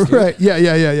podcast. Dude. Right.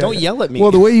 Yeah. Don't yell at me. Well,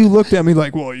 the way you looked at me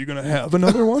like, well, are you going to have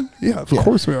another one? Yeah, of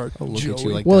course we are. I'll look at you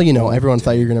like well, that. you know, everyone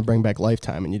thought you were going to bring back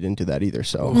Lifetime, and you didn't do that either,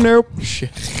 so. Nope. Shit.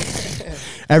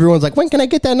 Everyone's like, when can I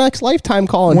get that next Lifetime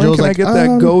call? And when Joe's can like, I get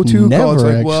that go-to call? It's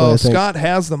like, actually, well, Scott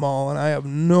has them all, and I have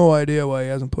no idea why he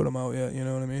hasn't put them out yet. You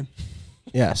know what I mean?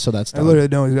 Yeah, so that's I done. literally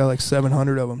know he's got like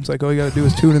 700 of them. It's like all you got to do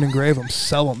is tune and engrave them,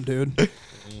 sell them, dude.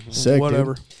 Sick,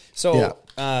 whatever. Dude. So,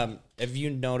 have you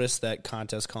noticed that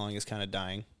contest calling is kind of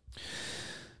dying?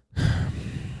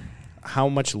 How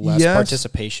much less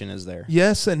participation is there?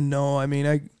 Yes and no. I mean,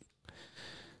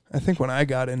 I think when I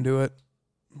got into it,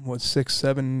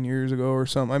 6-7 years ago or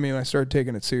something. I mean, I started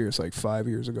taking it serious like 5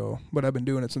 years ago, but I've been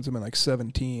doing it since I've been like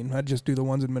 17. I'd just do the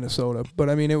ones in Minnesota, but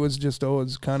I mean, it was just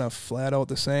always kind of flat out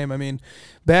the same. I mean,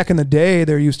 back in the day,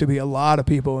 there used to be a lot of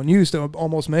people, and you used to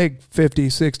almost make 50,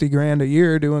 60 grand a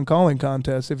year doing calling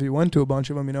contests if you went to a bunch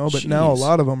of them, you know, but now a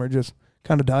lot of them are just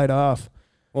kind of died off.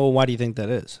 Well, why do you think that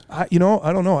is? I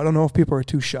don't know. I don't know if people are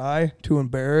too shy, too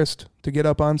embarrassed to get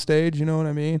up on stage. You know what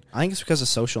I mean? I think it's because of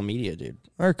social media, dude.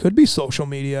 Or it could be social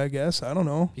media, I guess. I don't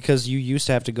know. Because you used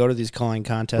to have to go to these calling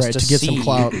contests to get some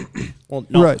clout. Well,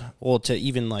 no. Right. Well, to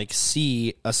even like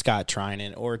see a Scott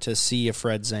Trinan or to see a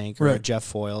Fred Zank or a Jeff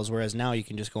Foyles, whereas now you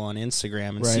can just go on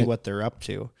Instagram and see what they're up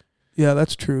to. Yeah,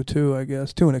 that's true too, I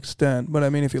guess, to an extent. But I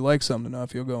mean, if you like something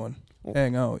enough, you'll go and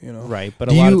hang out, you know. Right, but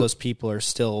a lot of those people are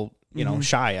still, you know,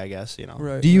 shy, I guess, you know.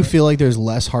 Right. Do you feel like there's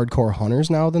less hardcore hunters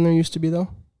now than there used to be, though?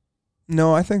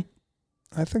 No, I think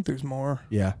there's more.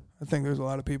 Yeah. I think there's a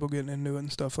lot of people getting into it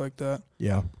and stuff like that.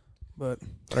 Yeah. But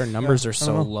our numbers are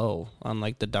so low on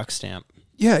like the duck stamp.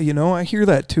 Yeah, you know, I hear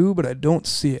that too, but I don't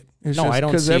see it. It's no, just I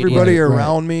don't because see everybody it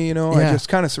around me, you know, I just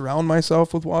kind of surround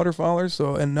myself with waterfowlers,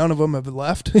 so and none of them have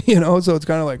left, you know, so it's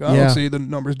kind of like I don't see the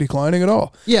numbers declining at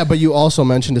all. Yeah, but you also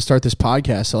mentioned to start this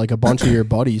podcast, so like a bunch of your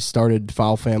buddies started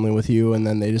foul family with you, and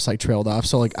then they just like trailed off.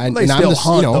 So like they still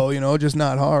hunt though, you know, just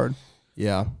not hard.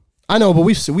 Yeah, I know, but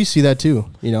we see that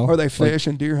too, you know. Or they fish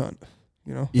and deer hunt.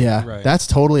 You know? Yeah, that's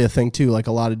totally a thing too. Like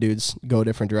a lot of dudes go a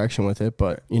different direction with it,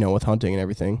 but you know, with hunting and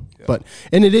everything. Yeah.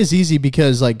 And it is easy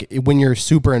because like when you're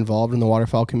super involved in the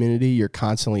waterfowl community, you're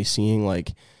constantly seeing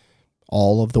like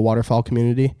all of the waterfowl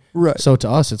community. Right. So to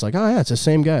us, it's like, oh yeah, it's the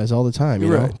same guys all the time, you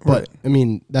know. But I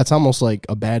mean, that's almost like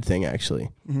a bad thing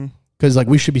actually, because like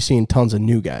we should be seeing tons of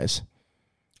new guys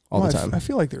all the time. I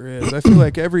feel like there is. I feel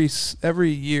like every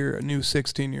year a new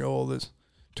 16-year-old is.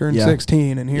 Turned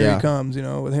 16, and here he comes, you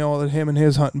know, with him and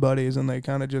his hunting buddies, and they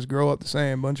kind of just grow up the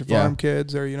same. Bunch of farm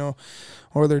kids, or, you know,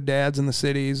 or their dads in the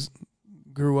cities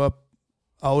grew up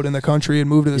out in the country and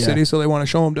moved to the city, so they want to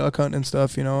show them duck hunting and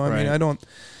stuff, you know. I mean, I don't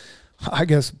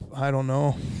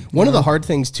know. One of the hard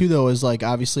things, too, though, is, like,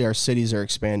 obviously our cities are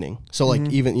expanding. So,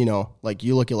 like, even, you know, like,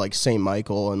 you look at, like, St.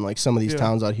 Michael and, like, some of these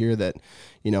towns out here that,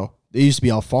 you know, they used to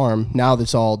be all farm. Now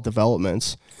that's all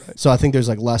developments. Right. So I think there's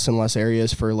like less and less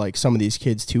areas for like some of these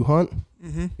kids to hunt,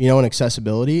 you know, and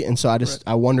accessibility. And so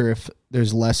I wonder if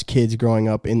there's less kids growing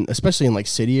up in, especially in like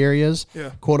city areas,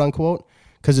 quote unquote,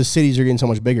 because the cities are getting so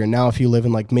much bigger. Now, if you live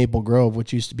in like Maple Grove,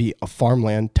 which used to be a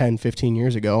farmland 10, 15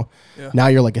 years ago, now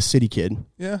you're like a city kid.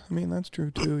 Yeah. I mean, that's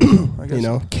true too. You know, I guess, you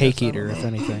know? Cake eater, if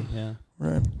anything. Yeah.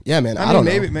 Right. Yeah, man. I don't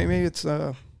know. Maybe it's,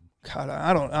 God,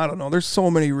 I don't know. There's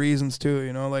so many reasons too,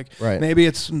 you know, like maybe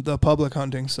it's the public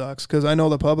hunting sucks because I know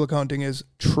the public hunting is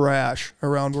trash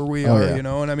around where we are, you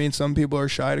know, and I mean, some people are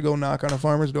shy to go knock on a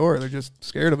farmer's door. They're just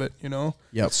scared of it, you know?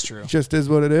 Yep. That's true. It just is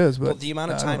what it is. But the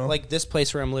amount of time, like this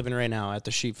place where I'm living right now at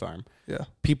the sheep farm,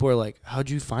 people are like, how'd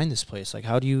you find this place? Like,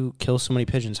 how do you kill so many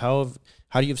pigeons? How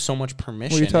do you have so much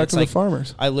permission? Well, you talk to like, the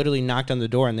farmers. I literally knocked on the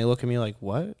door and they look at me like,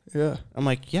 what? Yeah. I'm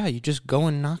like, yeah, you just go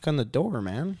and knock on the door,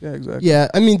 man. Yeah, exactly. Yeah,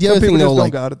 I mean, the other thing though,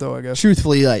 like, don't got it though, I guess.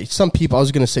 Truthfully, like some people, I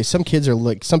was gonna say, some kids are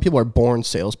like, some people are born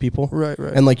salespeople, right,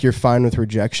 and like you're fine with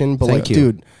rejection, but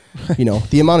dude, you know,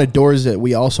 the amount of doors that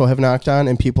we also have knocked on,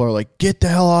 and people are like, "Get the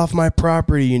hell off my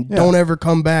property and don't ever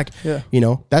come back." Yeah. You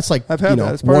know, that's like I've had you know,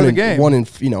 that. It's part of the game. 1 in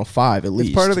 5 at least.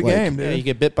 It's part of the Like, game, dude. Yeah, you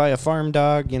get bit by a farm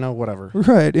dog, you know, whatever.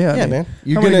 Right? Yeah. Yeah, man.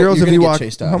 How many girls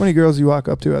chased off. How many girls do you walk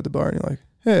up to at the bar and you're like,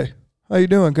 "Hey, how you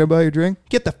doing? Can I buy you a drink?"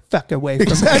 Get the fuck away from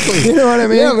Exactly. me. You know what I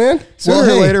mean? Yeah, man. Sooner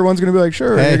or later, one's gonna be like,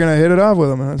 "Sure," and you're gonna hit it off with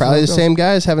them. And Probably the same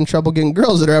guys having trouble getting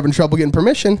girls that are having trouble getting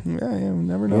permission. Yeah, you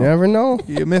never know. You never know.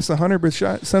 You miss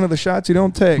 100% of the shots you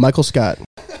don't take. Michael Scott,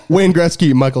 Wayne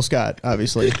Gretzky, Michael Scott,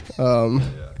 obviously.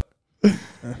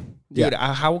 Dude,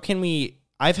 how can we...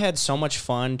 I've had so much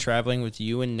fun traveling with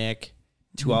you and Nick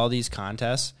to all these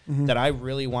contests that I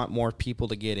really want more people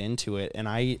to get into it. And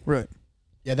Right.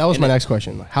 Yeah, that was my next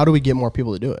question. How do we get more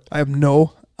people to do it? I have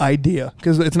no idea,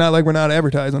 because it's not like we're not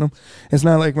advertising them. It's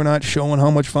not like we're not showing how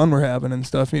much fun we're having and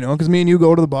stuff, you know, because me and you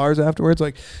go to the bars afterwards,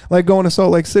 like going to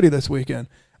Salt Lake City this weekend.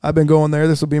 I've been going there.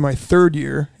 This will be my 3rd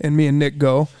year, and me and Nick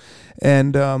go,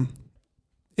 and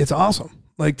it's awesome.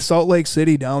 Like Salt Lake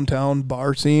City downtown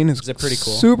bar scene is pretty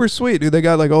cool? Super sweet, dude. They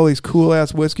got like all these cool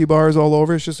ass whiskey bars all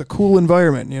over. It's just a cool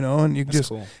environment, you know, and you can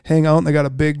just hang out. And they got a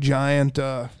big giant,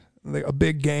 a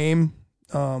big game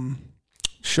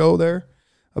show there,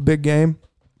 a big game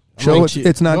show.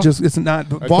 It's not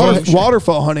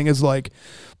waterfall hunting is like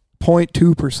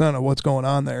 0.2% of what's going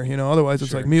on there, you know. Otherwise,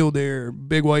 it's like mule deer,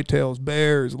 big whitetails,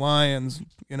 bears, lions,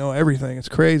 you know, everything. It's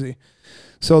crazy.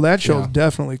 So that show's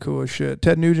definitely cool as shit.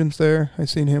 Ted Nugent's there. I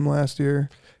seen him last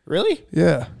year. Really?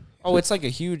 Yeah. Oh, it's like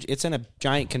it's in a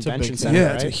giant convention center, yeah,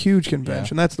 right? it's a huge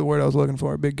convention. That's the word I was looking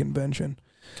for, a big convention.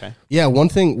 Okay. Yeah, one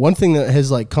thing that has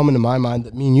like come into my mind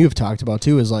that me and you have talked about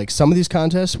too is like some of these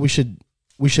contests we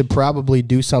should probably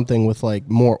do something with like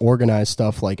more organized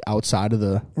stuff like outside of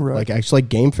the like actually like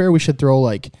game fair. We should throw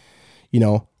like, you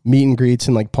know, meet and greets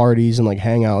and like parties and like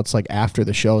hangouts like after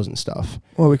the shows and stuff.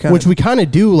 Well, which we kind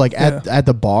of do like at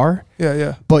the bar. Yeah,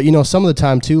 yeah. But you know, some of the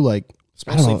time too, like it's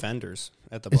mostly vendors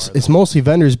at the bar. It's mostly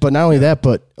vendors, but not only that,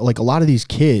 but like a lot of these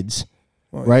kids,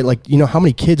 right? Like, you know, how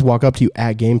many kids walk up to you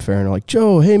at game fair and are like,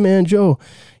 "Joe, hey man, Joe,"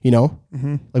 you know,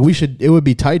 like it would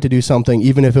be tight to do something,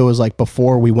 even if it was like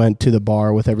before we went to the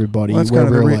bar with everybody. Well, that's kind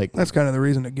of the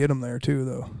reason to get them there too,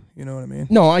 though. You know what I mean?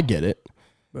 No, I get it,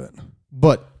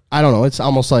 but I don't know. It's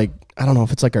almost like, I don't know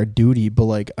if it's like our duty, but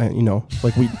like, you know,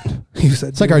 like we, you said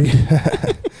it's like our,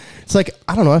 it's like,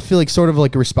 I don't know. I feel like sort of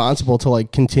like responsible to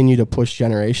like continue to push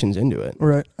generations into it.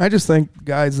 Right. I just think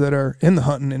guys that are in the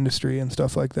hunting industry and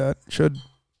stuff like that should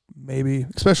maybe,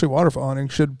 especially waterfowl hunting,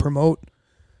 should promote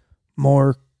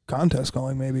more contest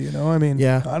calling, maybe, you know. I mean,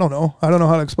 I don't know how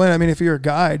to explain it. I mean, if you're a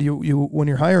guide, you when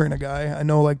you're hiring a guy, I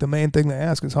know like the main thing they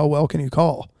ask is how well can you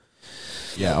call.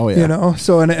 Yeah. Oh yeah. You know,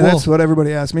 so and that's what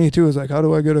everybody asks me too, is like, how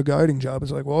do I get a guiding job?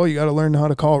 It's like, well, you got to learn how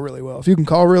to call really well. If you can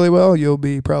call really well, you'll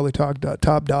be probably top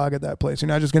dog at that place. You're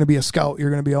not just going to be a scout. You're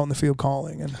going to be out in the field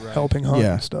calling and helping hunt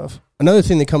and stuff. Another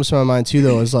thing that comes to my mind too,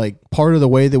 though, is like part of the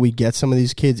way that we get some of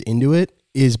these kids into it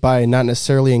is by not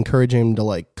necessarily encouraging them to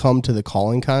like come to the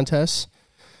calling contests.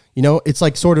 You know, it's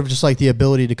like sort of just like the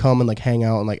ability to come and like hang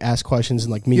out and like ask questions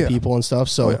and like meet people and stuff.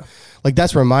 So like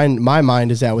that's where my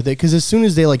mind is at with it. Because as soon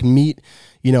as they like meet,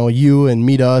 you know, you and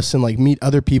meet us and like meet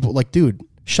other people, like, dude,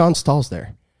 Sean Stahl's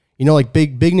there. You know, like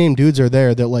big name dudes are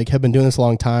there that like have been doing this a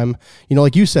long time. You know,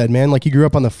 like you said, man, like you grew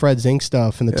up on the Fred Zink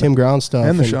stuff and the Tim Ground stuff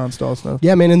and the Sean Stahl stuff.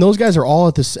 Yeah, man, and those guys are all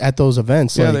at those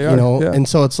events. Yeah, like, they are. You know, and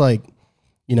so it's like,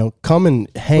 you know, come and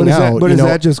hang out. But is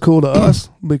that just cool to us?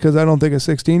 Because I don't think a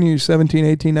 16, 17,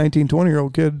 18, 19,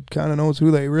 20-year-old kid kind of knows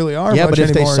who they really are. Yeah, much but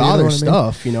if anymore, they saw their what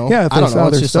stuff, you know. Yeah, if I they don't know, saw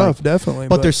it's their just stuff, like, definitely.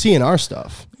 But they're seeing our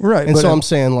stuff. Right. And so I'm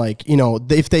saying, like, you know,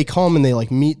 if they come and they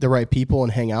like meet the right people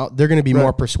and hang out, they're going to be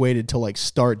more persuaded to like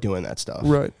start doing that stuff.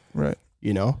 Right.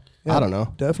 You know? Yeah, I don't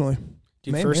know. Definitely.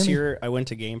 Dude, first year I went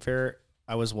to game fair,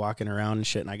 I was walking around and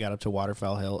shit, and I got up to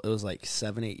Waterfowl Hill. It was like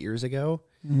 7-8 years ago,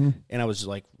 and I was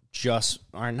like,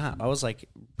 I was like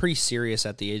pretty serious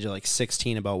at the age of like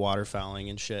 16 about waterfowling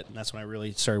and shit, and that's when I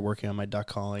really started working on my duck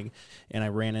calling, and I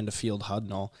ran into Field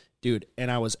Hudnall, dude,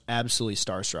 and I was absolutely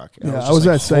starstruck. I was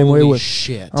that same way with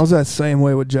shit. I was that same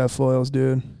way with Jeff Foyles,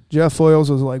 dude. Jeff Foyles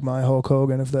was like my Hulk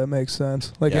Hogan, if that makes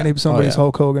sense. Like somebody's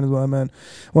Hulk Hogan is what I meant.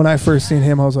 When I first seen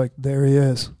him, I was like, there he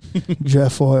is,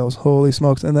 Jeff Foyles. Holy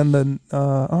smokes! And then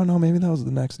maybe that was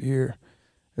the next year.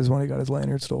 Is when he got his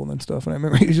lanyard stolen and stuff. And I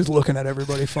remember he was just looking at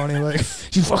everybody funny, like,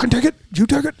 "Did you fucking take it? Did you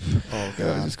take it?" Oh, God.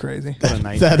 It was just crazy.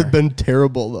 That had been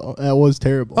terrible, though. That was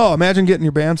terrible. Oh, imagine getting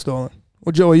your band stolen.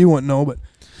 Well, Joey, you wouldn't know, but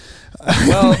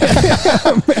Well,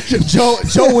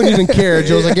 Joe wouldn't even care.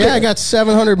 Joe's like, yeah, I got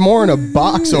 700 more in a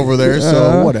box over there,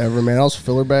 so whatever, man. I'll just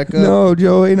fill her back up. No,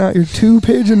 Joey, not your 2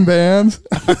 pigeon bands.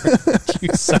 You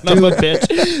son of a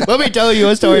bitch. Let me tell you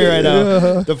a story right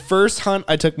now. The first hunt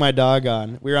I took my dog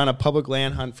on, we were on a public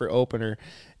land hunt for opener,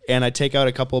 and I take out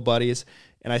a couple of buddies,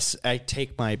 and I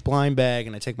take my blind bag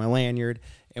and I take my lanyard,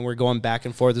 and we're going back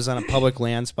and forth. This is on a public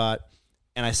land spot,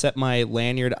 and I set my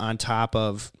lanyard on top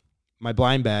of my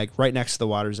blind bag right next to the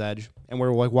water's edge, and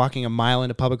we're like walking a mile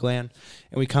into public land,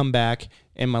 and we come back,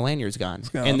 and my lanyard's gone.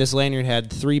 And this lanyard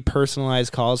had 3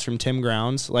 personalized calls from Tim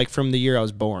Grounds, like from the year I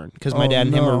was born, because my dad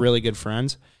and him were really good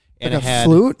friends. And like it had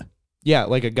flute? Yeah,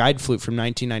 like a guide flute from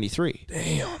 1993.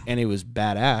 Damn. And it was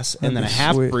badass. That'd and then be a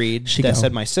half-breed that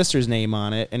said my sister's name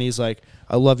on it, and he's like,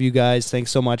 I love you guys.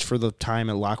 Thanks so much for the time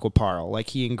at La Quaparl. Like,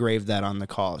 he engraved that on the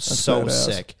call. So badass.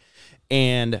 Sick.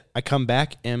 And I come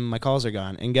back, and my calls are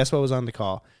gone. And guess what was on the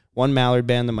call? 1 mallard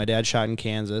band that my dad shot in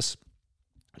Kansas,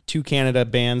 2 Canada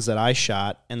bands that I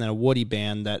shot, and then a woody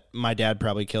band that my dad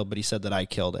probably killed, but he said that I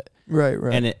killed it. Right.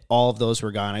 And all of those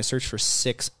were gone. I searched for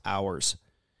 6 hours.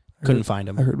 Couldn't find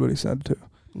them. I heard what he said, too.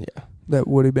 Yeah. That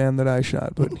woody band that I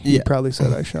shot, but he probably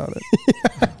said I shot it.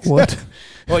 What?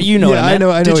 Well, you know what I meant.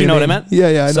 I know Did you know what I meant? Yeah,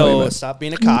 I know so what you meant. Stop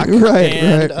being a cock.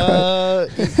 Right.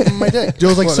 My dick.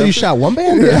 Joe's like, so you shot 1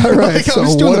 band? Yeah, right. Like, so I'm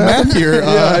just doing the math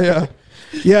here.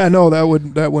 Yeah, no, that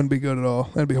wouldn't be good at all.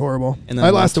 That'd be horrible. And then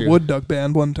I lost a wood duck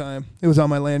band one time. It was on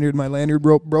my lanyard. My lanyard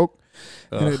rope broke.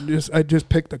 And I just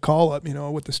picked the call up,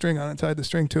 with the string on it, tied the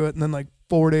string to it, and then like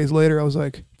 4 days later, I was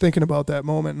like thinking about that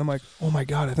moment, and I'm like, oh my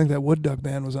god, I think that wood duck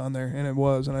band was on there, and it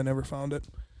was, and I never found it.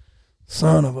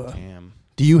 Son of a. Damn.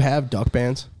 Do you have duck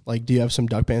bands? Like, do you have some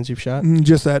duck bands you've shot?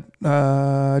 Just that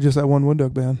one wood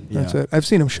duck band. Yeah. That's it. I've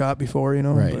seen them shot before,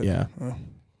 Right. But, yeah.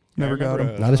 Never got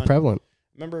them. Not as prevalent.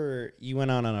 Remember you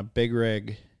went out on a big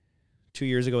rig 2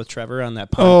 years ago with Trevor on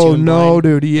that pontoon Oh no,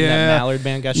 blind, dude! Yeah, and that mallard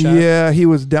band got shot. Yeah, he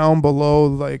was down below,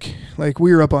 like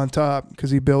we were up on top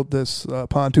because he built this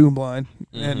pontoon blind,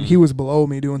 and he was below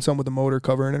me doing something with the motor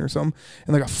covering it or something,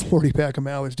 and like a 40-pack of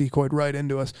mallards decoyed right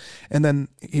into us. And then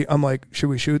I'm like, "Should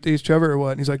we shoot these, Trevor, or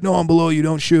what?" And he's like, "No, I'm below you.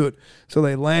 Don't shoot." So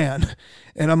they land,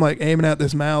 and I'm like aiming at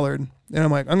this mallard. And I'm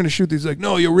like, I'm going to shoot these. He's like,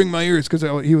 no, you'll ring my ears.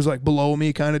 Because he was like below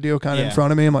me kind of deal, kind of in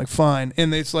front of me. I'm like, fine.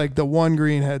 And it's like the one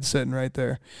green head sitting right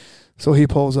there. So he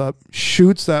pulls up,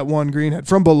 shoots that one green head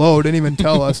from below, didn't even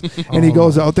tell us. And he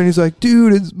goes out there and he's like,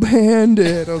 dude, it's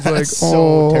Bandit. I was like,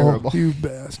 so terrible. You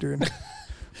bastard.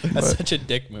 That's such a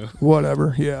dick move.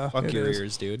 Whatever, yeah. Fuck your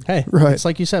ears, dude. Hey, right. It's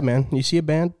like you said, man. You see a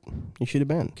band, you shoot a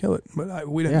band. Kill it. But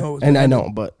we didn't know it was And Bandit. I know,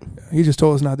 but... He just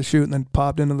told us not to shoot and then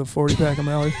popped into the 40-pack of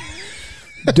Mallard.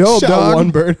 Dope, Shot dog. 1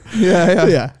 bird.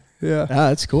 Yeah. Ah,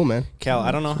 that's cool, man. Cal,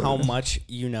 I don't know how much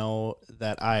you know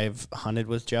that I've hunted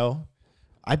with Joe.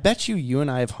 I bet you and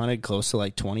I have hunted close to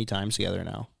like 20 times together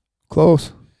now.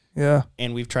 Close. Yeah.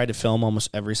 And we've tried to film almost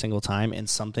every single time, and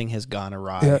something has gone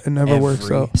awry. Yeah, it never works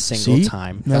out. Every single See?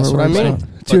 time. Never That's what I works mean.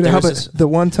 out. Dude, how about the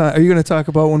one time? Are you going to talk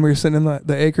about when we were sitting in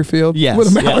the acre field? Yes. When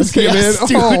the mallards came in?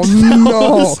 Dude, oh,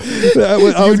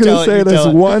 no. I was going to say this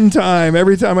tell it. one time.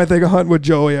 Every time I think of hunting with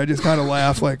Joey, I just kind of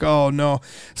laugh like, oh, no.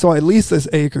 So I leased this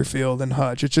acre field in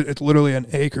Hutch. It's literally an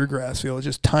acre grass field. It's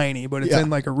just tiny, but it's in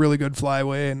like a really good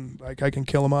flyway, and like I can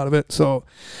kill them out of it. So...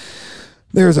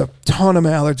 there's a ton of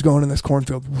mallards going in this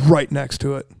cornfield right next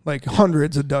to it, like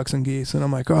hundreds of ducks and geese. And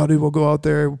I'm like, oh, dude, we'll go out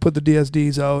there, we'll put the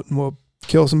DSDs out, and we'll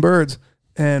kill some birds.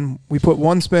 And we put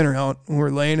one spinner out, and we're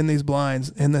laying in these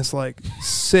blinds, and this like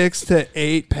 6 to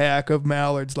 8 pack of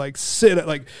mallards like sit at,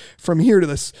 like from here to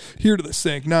the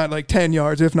sink, not like 10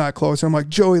 yards, if not closer. I'm like,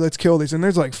 Joey, let's kill these. And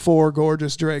there's like 4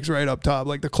 gorgeous drakes right up top,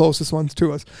 like the closest ones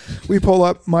to us. We pull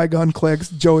up, my gun clicks,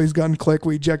 Joey's gun click,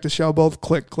 we eject a shell, both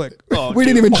click. Oh, we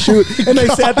didn't even shoot. And they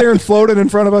sat there and floated in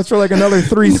front of us for like another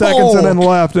 3 seconds and then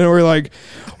left. And we're like,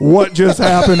 what just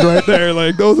happened right there?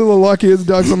 Like, those are the luckiest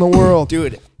ducks in the world.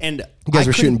 Dude, and You guys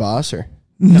were shooting boss, or?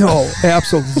 No,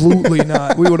 absolutely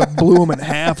not. We would have blew them in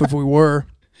half if we were.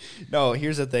 No,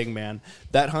 here's the thing, man.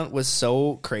 That hunt was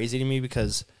so crazy to me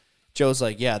because Joe's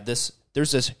like, yeah, there's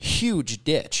this huge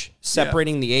ditch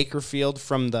separating the acre field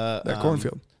from the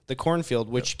cornfield. The cornfield,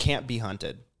 which can't be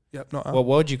hunted. Yep. No. Well,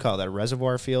 what would you call that? A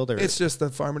reservoir field? Or It's just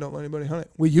the farmer don't let anybody hunt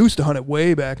it. We used to hunt it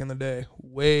way back in the day.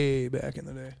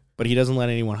 But he doesn't let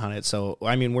anyone hunt it. So,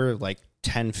 I mean, we're like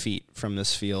 10 feet from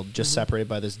this field, just separated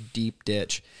by this deep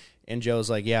ditch. And Joe's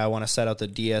like, yeah, I want to set out the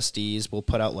DSDs. We'll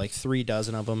put out like 3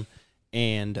 dozen of them.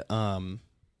 And,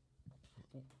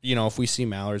 if we see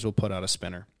mallards, we'll put out a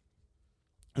spinner.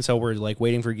 And so we're like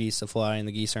waiting for geese to fly, and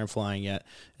the geese aren't flying yet.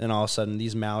 And then all of a sudden,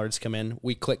 these mallards come in.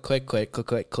 We click,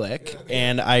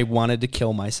 and I wanted to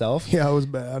kill myself. Yeah, it was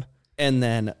bad. And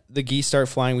then the geese start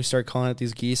flying. We start calling out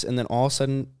these geese. And then all of a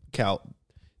sudden, Cal,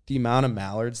 the amount of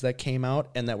mallards that came out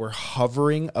and that were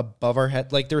hovering above our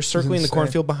head, like they were circling the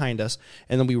cornfield behind us.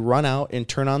 And then we run out and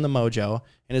turn on the mojo.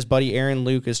 And his buddy Aaron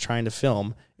Luke is trying to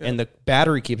film. Yep. And the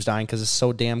battery keeps dying because it's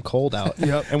so damn cold out.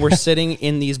 Yep. And we're sitting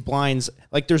in these blinds.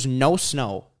 Like there's no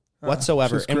snow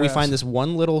whatsoever. And we find this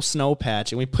one little snow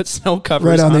patch and we put snow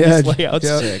covers right on the these edge. layouts.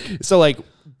 Yep. So like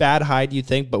bad hide, you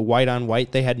think, but white on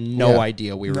white, they had no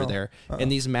idea we were there.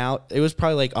 And these it was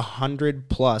probably like 100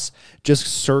 plus, just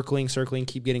circling,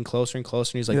 keep getting closer and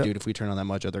closer. And he's like, dude, if we turn on that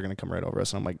mojo, they're going to come right over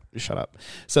us. And I'm like, shut up.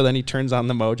 So then he turns on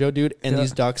the mojo, dude, and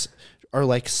these ducks are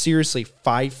like seriously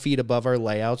 5 feet above our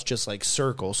layouts, just like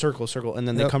circle. And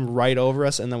then they come right over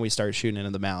us, and then we start shooting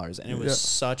into the mallards. And it was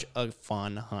such a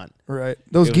fun hunt. Right.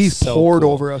 Those geese poured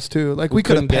over us, too. Like, we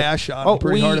could have pass shot them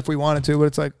pretty hard if we wanted to, but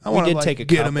it's like, I want to like,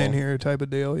 get them in here type of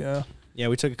deal, Yeah,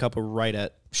 we took a couple right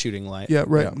at shooting light. Yeah,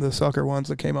 right. The sucker ones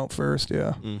that came out first,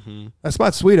 Mm-hmm. That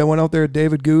spot's sweet. I went out there with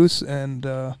David Goose and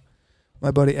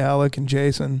my buddy Alec and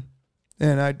Jason,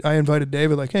 and I invited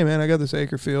David, like, hey, man, I got this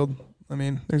acre field. I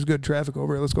mean, there's good traffic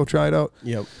over it. Let's go try it out.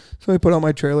 Yep. So I put out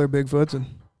my trailer, Bigfoots, and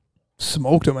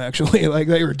smoked them, actually. Like,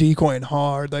 they were decoying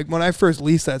hard. Like, when I first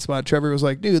leased that spot, Trevor was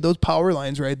like, dude, those power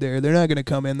lines right there, they're not going to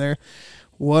come in there.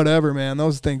 Whatever, man.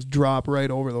 Those things drop right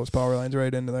over those power lines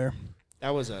right into there.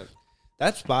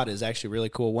 That spot is actually really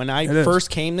cool. When I first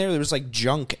came there was like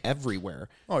junk everywhere.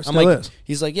 Oh, it still is.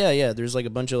 He's like, yeah. There's like a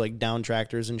bunch of like down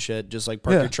tractors and shit. Just like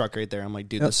park your truck right there. I'm like,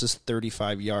 dude, this is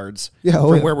 35 yards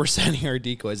from where we're setting our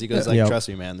decoys. He goes trust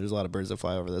me, man. There's a lot of birds that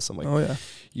fly over this. I'm like,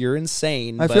 you're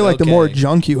insane. I feel like the more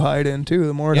junk you hide in too,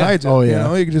 the more it hides. You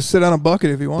know, you can just sit on a bucket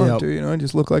if you want to. You know, and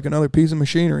just look like another piece of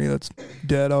machinery that's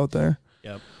dead out there.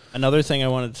 Yep. Another thing I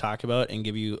wanted to talk about and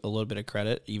give you a little bit of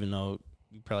credit, even though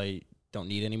you probably don't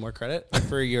need any more credit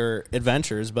for your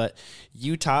adventures, but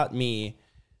you taught me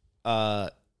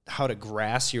how to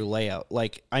grass your layout.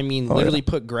 Like, I mean, literally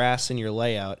put grass in your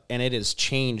layout, and it has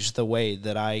changed the way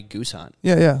that I goose hunt.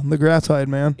 Yeah, the grass hide,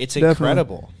 man. It's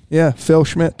incredible. Yeah, Phil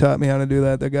Schmidt taught me how to do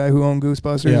that, the guy who owned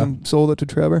Goosebusters and sold it to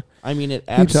Trevor. I mean, it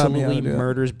absolutely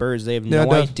murders birds. They have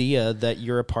no idea that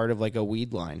you're a part of, like, a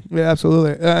weed line. Yeah,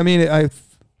 absolutely. I mean,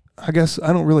 I guess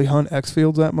I don't really hunt X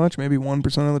fields that much, maybe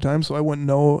 1% of the time, so I wouldn't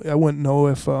know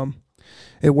if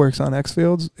it works on X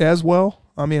fields as well.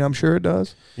 I mean, I'm sure it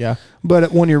does. Yeah.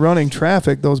 But when you're running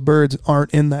traffic, those birds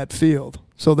aren't in that field,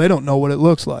 so they don't know what it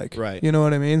looks like. Right. You know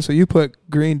what I mean? So you put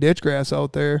green ditch grass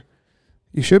out there,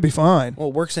 you should be fine. Well,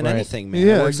 it works in anything, man.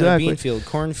 Yeah, it works exactly. in a bean field,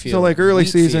 cornfield. So like early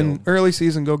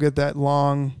season, go get that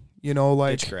long, you know,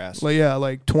 like ditch grass.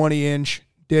 like 20-inch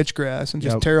ditch grass and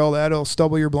just tear all that. It'll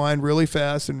stubble your blind really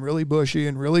fast and really bushy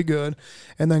and really good.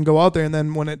 And then go out there, and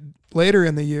then later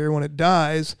in the year when it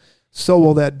dies, so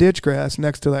will that ditch grass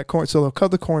next to that corn. So they'll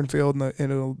cut the cornfield and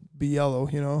it'll be yellow,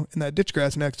 you know, and that ditch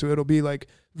grass next to it will be like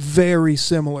very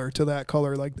similar to that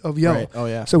color, like of yellow. Right. Oh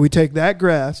yeah. So we take that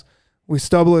grass, we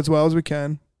stubble it as well as we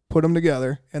can, put them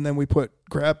together, and then we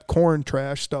grab corn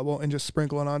trash stubble and just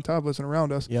sprinkle it on top of us and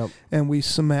around us. Yep. And we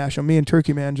smash them. Me and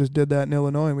Turkey Man just did that in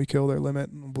Illinois, and we killed our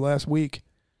limit last week.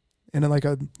 And then like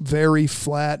a very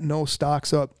flat, no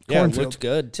stalks up cornfield. It looked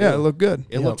good too. Yeah, it looked good.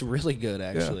 It looked really good,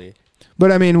 actually. Yeah.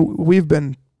 But I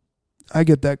mean, I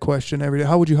get that question every day.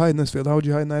 How would you hide in this field? How would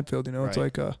you hide in that field? You know, it's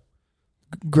like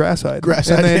grass hide.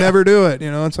 And they never do it.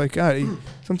 You know, it's like, God,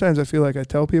 sometimes I feel like I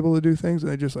tell people to do things, and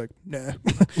they're just like, nah.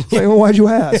 It's like, well, why'd you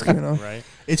ask? You know? Right.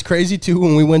 It's crazy, too,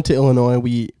 when we went to Illinois,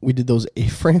 we did those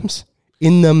A-frames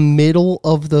in the middle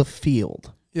of the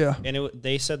field. Yeah. And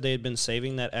they said they had been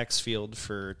saving that X field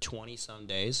for 20-some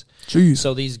days. Jeez.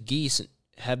 So these geese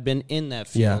have been in that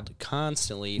field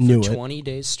constantly for 20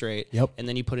 days straight. Yep. And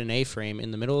then you put an A-frame in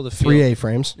the middle of the field. 3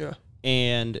 A-frames. Yeah.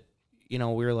 And, you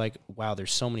know, we were like, wow,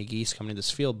 there's so many geese coming to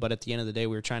this field. But at the end of the day,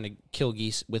 we were trying to kill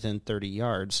geese within 30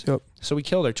 yards. Yep. So we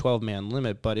killed our 12-man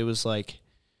limit, but it was like,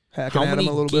 hacking how at many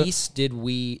them a little geese did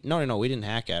we... No, we didn't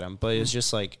hack at them. But it was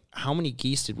just like, how many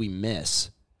geese did we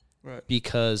miss? Right.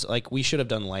 Because, like, we should have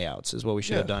done layouts is what we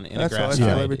should have done in a grass That's how I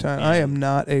feel every time. I am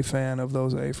not a fan of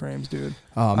those A-frames, dude.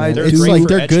 Oh, man. They're It's great like for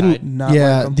they're edge good.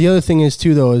 hide. The other thing is,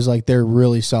 too, though, is like they're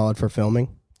really solid for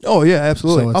filming. Oh, yeah,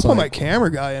 absolutely. So I'll put like, my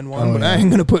camera guy in one, but I ain't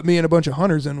going to put me and a bunch of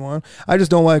hunters in one. I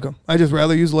just don't like them. I just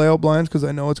rather use layout blinds because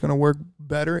I know it's going to work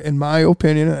better, in my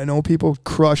opinion. I know people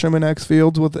crush them in X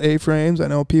fields with A-frames. I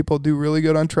know people do really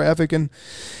good on traffic and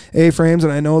A-frames,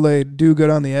 and I know they do good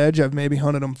on the edge. I've maybe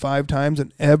hunted them 5 times,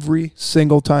 and every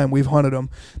single time we've hunted them,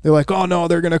 they're like, oh, no,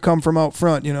 they're going to come from out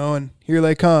front, you know, and here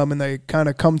they come, and they kind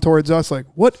of come towards us like,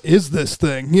 what is this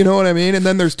thing? You know what I mean? And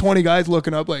then there's 20 guys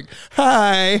looking up like,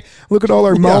 hi, look at all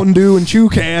our Mountain Dew and chew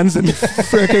cans, and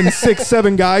freaking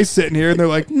 6-7 guys sitting here, and they're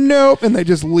like, nope, and they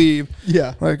just leave.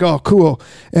 Yeah. Like, oh, cool.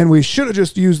 And we should have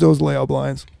just used those layout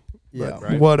blinds. Yeah.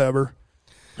 Right. Whatever.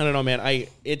 I don't know, man.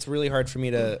 It's really hard for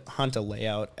me to hunt a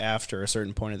layout after a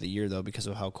certain point of the year, though, because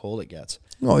of how cold it gets.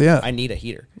 Oh, yeah. I need a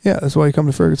heater. Yeah, that's why you come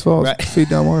to Fergus Falls. Right. Feed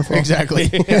down waterfall. Exactly.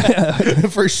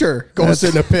 For sure. Go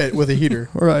sit in a pit with a heater.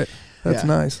 Right. That's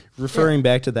nice. Referring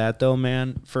back to that, though,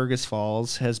 man, Fergus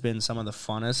Falls has been some of the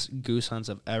funnest goose hunts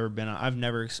I've ever been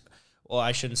on.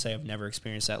 I shouldn't say I've never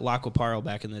experienced that. Lac Paro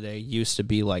back in the day used to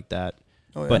be like that.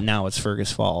 Oh, yeah. But now it's Fergus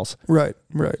Falls. Right.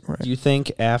 Do you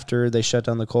think after they shut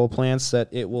down the coal plants that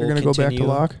it will They're going to go back to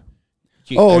Lac?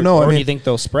 Or do you think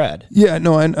they'll spread? Yeah,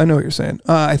 no, I know what you're saying.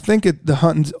 I think the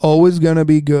hunting's always going to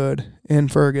be good in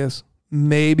Fergus,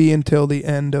 maybe until the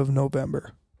end of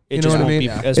November. You know what I mean?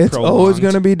 It's always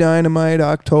going to be dynamite,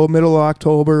 middle of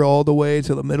October, all the way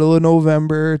to the middle of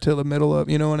November, to the middle of,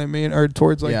 you know what I mean? Or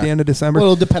towards the end of December.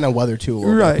 Well, it'll depend on weather too.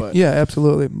 Right. Bit, yeah,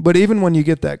 absolutely. But even when you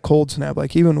get that cold snap,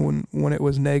 like even when it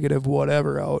was negative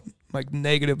whatever out, like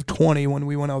negative 20 when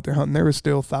we went out there hunting, there was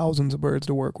still thousands of birds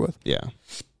to work with. Yeah.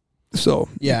 So.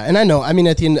 Yeah, and I know. I mean,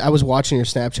 at the end, I was watching your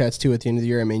Snapchats too at the end of the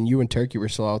year. I mean, you and Turkey were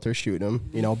still out there shooting them.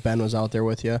 You know, Ben was out there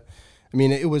with you. I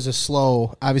mean, it was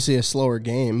obviously a slower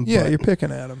game. Yeah, you're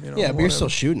picking at them. You know, yeah, but you're still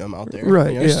shooting them out there. Right.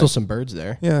 You know, there's still some birds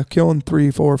there. Yeah, killing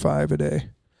 3, 4, 5 a day.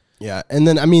 Yeah, and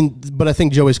then, I mean, but I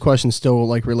think Joey's question still,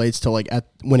 like, relates to, like,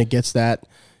 when it gets that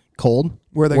cold,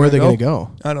 where are they going to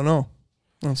go? I don't know.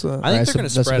 I think they're going to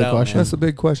spread out. Question. That's a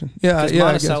big question. Yeah,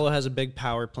 Monticello has a big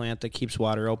power plant that keeps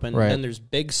water open. Right. And then there's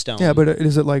Big Stone. Yeah, but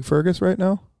is it like Fergus right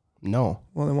now? No.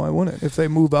 Well, then why wouldn't it? If they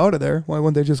move out of there, why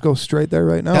wouldn't they just go straight there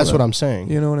right now? That's what I'm saying.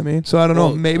 You know what I mean? So I don't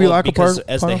know. Maybe Lac Park.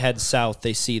 As they head south,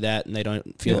 they see that and they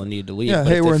don't feel a need to leave. Yeah,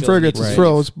 hey, we're in Fergus. It's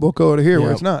froze. We'll go to here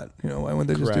where it's not. You know, why wouldn't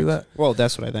they just do that? Well,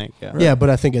 that's what I think. Yeah. Yeah, but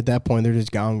I think at that point they're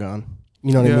just gone.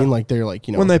 You know what I mean? Like they're like,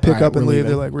 you know, when they pick up and leave,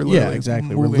 they're like, we're leaving. Yeah,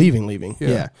 exactly. We're leaving.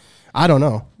 Yeah. I don't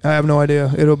know. I have no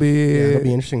idea. It'll be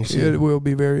interesting to see. It will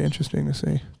be very interesting to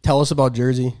see. Tell us about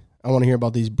Jersey. I want to hear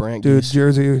about these Brant geese. Dude,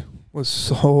 Jersey was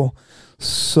so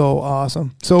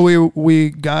awesome. So we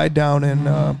guide down in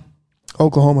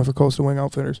Oklahoma for Coastal Wing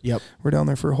Outfitters. Yep. We're down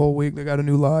there for a whole week. They got a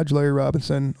new lodge. Larry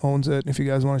Robinson owns it. If you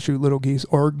guys want to shoot little geese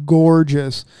or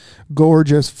gorgeous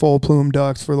full plume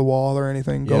ducks for the wall or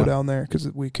anything, go down there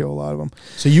because we kill a lot of them.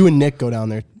 So you and Nick go down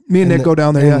there. Me and Nick go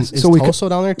down there, yes. Is Tulso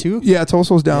down there too? Yeah,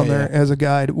 Tulso's down there as a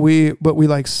guide. But we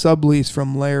like sublease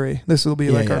from Larry. This will be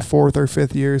our 4th or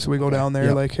 5th year. So we go down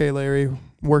there like, hey, Larry,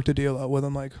 worked a deal out with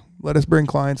him. Like, let us bring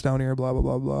clients down here, blah, blah,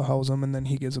 blah, blah, house them. And then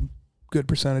he gives a good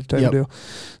percentage type of deal.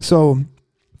 So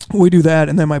we do that.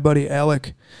 And then my buddy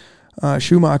Alec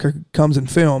Schumacher comes and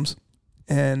films.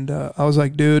 And I was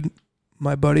like, dude,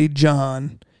 my buddy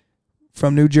John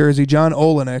from New Jersey, John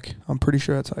Olenek. I'm pretty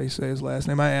sure that's how you say his last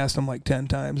name. I asked him like 10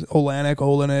 times.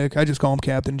 Olenek. I just call him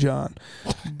Captain John.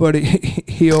 But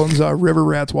he owns River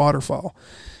Rats Waterfowl.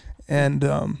 And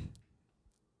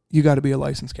you got to be a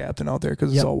licensed captain out there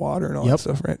because it's all water and all that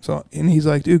stuff, right? So, and he's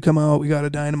like, dude, come out. We got a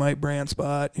dynamite brand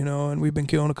spot, you know, and we've been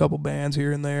killing a couple bands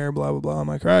here and there, blah, blah, blah. I'm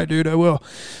like, all right, dude, I will.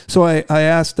 So I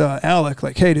asked Alec,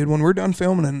 like, hey, dude, when we're done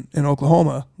filming in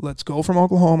Oklahoma, let's go from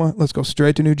Oklahoma. Let's go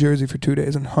straight to New Jersey for 2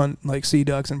 days and hunt like sea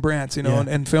ducks and brants, you know,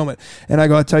 and film it. And I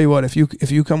go, I'll tell you what, if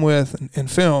you come with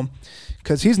and film,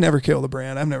 because he's never killed a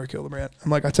brant. I've never killed a brant.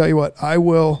 I'm like, I tell you what, I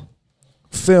will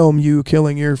film you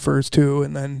killing your first 2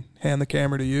 and then hand the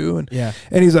camera to you. And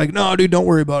he's like, no, dude, don't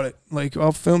worry about it. Like,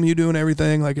 I'll film you doing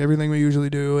everything, like everything we usually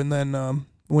do. And then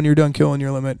when you're done killing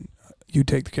your limit, you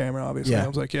take the camera, obviously. I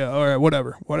was like, yeah, all right,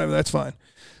 whatever, that's fine.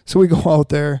 So we go out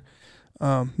there,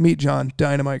 meet John,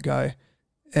 dynamite guy,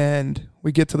 and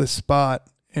we get to this spot,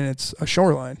 and it's a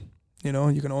shoreline. You know,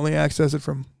 you can only access it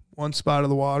from one spot of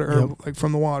the water, or like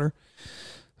from the water.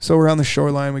 So we're on the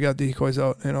shoreline, we got decoys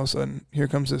out, and all of a sudden, here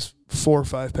comes this 4 or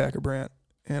 5 pack of brant,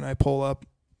 and I pull up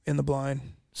in the blind,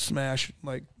 smash,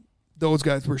 like those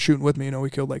guys were shooting with me, you know, we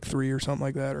killed like 3 or something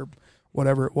like that, or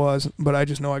whatever it was, but I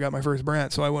just know I got my first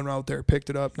brant, so I went out there,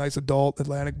 picked it up, nice adult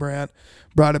Atlantic brant,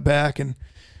 brought it back, and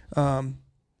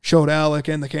showed Alec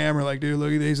and the camera, like, dude,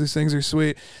 look at these things are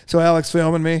sweet. So Alec's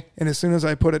filming me, and as soon as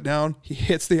I put it down, he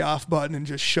hits the off button and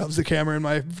just shoves the camera in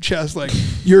my chest, like,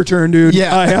 your turn, dude.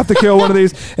 I have to kill one of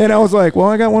these. And I was like, well,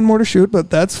 I got one more to shoot,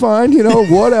 but that's fine, you know,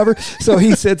 whatever. So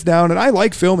he sits down, and I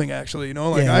like filming, actually, you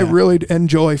know, like, I really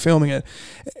enjoy filming it.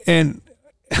 And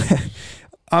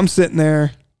I'm sitting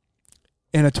there,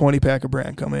 and a 20 pack of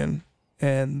brant come in,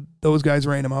 and those guys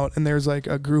ran him out. And there's like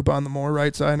a group on the more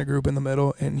right side and a group in the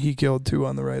middle, and he killed 2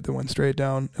 on the right that went straight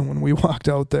down. And when we walked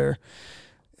out there,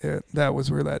 that was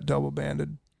where that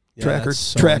double-banded tracker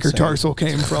insane. tarsal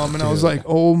came from. And I was like,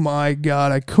 oh my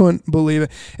God, I couldn't believe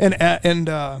it. And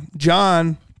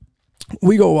John,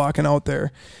 we go walking out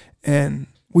there, and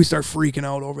we start freaking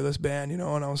out over this band, and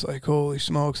I was like, holy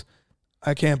smokes,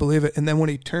 I can't believe it. And then when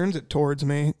he turns it towards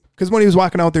me, because when he was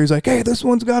walking out there, he's like, hey, this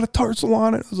one's got a tarsal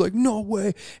on it. I was like, no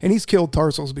way. And he's killed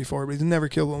tarsals before, but he's never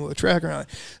killed one with a tracker on it.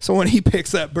 So when he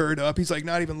picks that bird up, he's like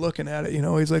not even looking at it,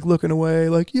 he's like looking away,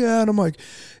 like, yeah. And I'm like,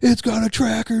 it's got a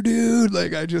tracker, dude.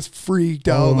 Like, I just freaked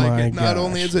out. Not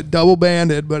only is it double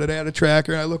banded, but it had a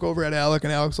tracker. And I look over at Alec,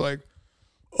 and Alec's like,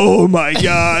 oh my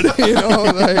God.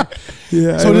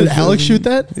 Yeah. So did Alex shoot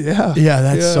that? Yeah. Yeah,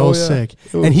 that's sick.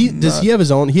 And he has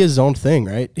his own thing,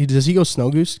 right? Does he go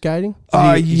snow goose guiding?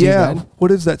 Yeah.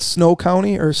 What is that? Snow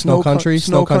County or Snow Country?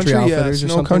 Snow Country Outfitters.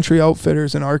 Snow Country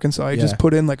Outfitters in Arkansas. He just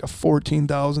put in like a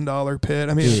 $14,000 pit.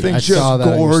 I mean, Dude, thing's I just saw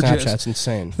that gorgeous. on your Snapchat's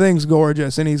insane. Thing's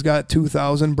gorgeous, and he's got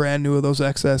 2,000 brand new of those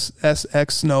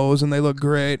SX snows, and they look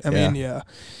great. I mean, yeah.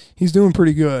 He's doing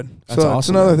pretty good. That's so awesome, it's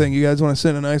another man. thing. You guys want to sit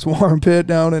in a nice warm pit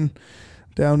down in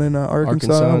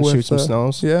Arkansas and with, shoot some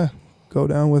snows? Yeah. Go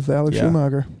down with Alex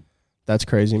Schumacher. That's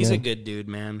crazy, He's man. a good dude,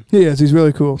 man. He is. He's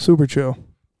really cool. Super chill.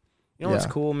 You know what's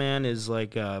cool, man, is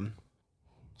like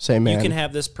Same man. you can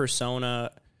have this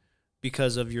persona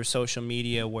because of your social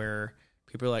media where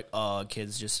people are like, oh,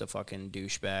 kid's just a fucking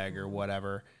douchebag or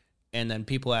whatever. And then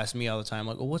people ask me all the time,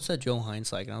 like, well, what's that Joe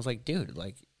Heintz like? And I was like, dude,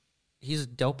 like, he's a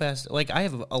dope ass. Like, I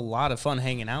have a lot of fun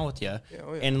hanging out with you.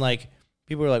 Yeah. And like,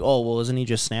 people are like, oh, well, isn't he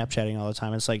just Snapchatting all the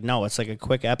time? It's like, no, it's like a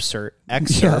quick excerpt.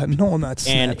 Yeah, no, I'm not Snapchatting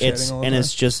And all the time.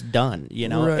 it's just done,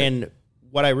 Right. And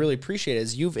what I really appreciate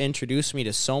is you've introduced me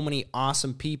to so many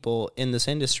awesome people in this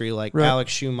industry, like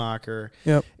Alex Schumacher,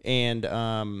 and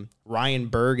Ryan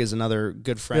Berg is another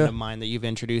good friend of mine that you've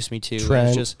introduced me to.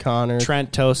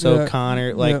 Trent Toso,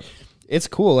 Connor, like. It's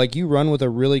cool. Like, you run with a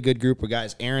really good group of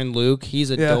guys. Aaron Luke, he's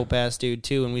a dope-ass dude,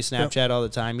 too, and we Snapchat all the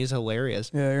time. He's hilarious.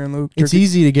 Yeah, Aaron Luke. It's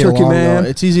easy to get along, though.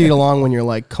 It's easy to get along when you're,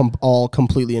 like, all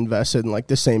completely invested in, like,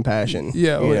 the same passion.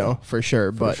 Yeah, you know, for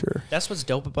sure. That's what's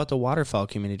dope about the waterfowl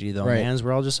community, though, man, is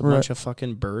we're all just a bunch of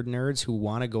fucking bird nerds who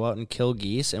want to go out and kill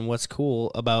geese, and what's cool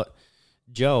about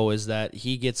Joe is that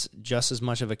he gets just as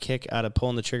much of a kick out of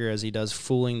pulling the trigger as he does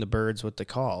fooling the birds with the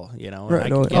call,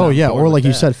 Right. Or like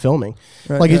you said, filming.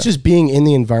 Right, like, it's just being in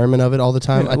the environment of it all the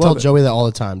time. Yeah, I tell Joey that all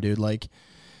the time, dude. Like,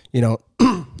 I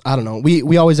don't know.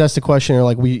 We always ask the question, or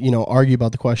like we, argue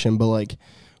about the question, but like,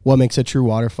 what makes a true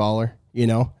waterfowler,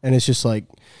 And it's just like,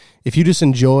 if you just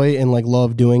enjoy and like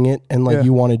love doing it and like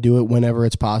you want to do it whenever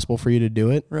it's possible for you to do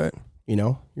it. Right.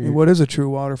 What is a true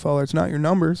waterfowler? It's not your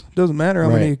numbers. It doesn't matter how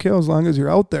many you kill as long as you're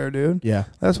out there, dude. Yeah.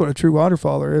 That's what a true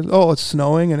waterfowler is. Oh, it's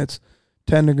snowing and it's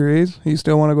 10 degrees. You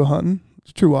still want to go hunting?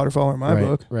 It's a true waterfowler in my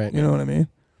book. Right. You know what I mean?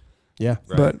 Yeah.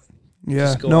 Right. But,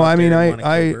 yeah. No, I mean,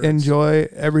 I enjoy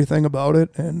everything about it.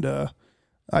 And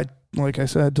I, like I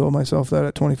said, told myself that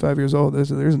at 25 years old,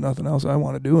 there's nothing else I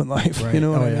want to do in life. Right. You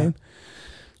know what I mean?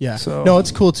 Yeah. So, no,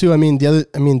 it's cool too. I mean,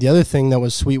 the other thing that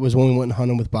was sweet was when we went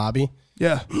hunting with Bobby.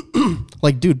 Yeah.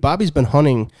 Like, dude, Bobby's been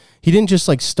hunting. He didn't just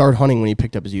like start hunting when he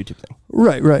picked up his YouTube thing.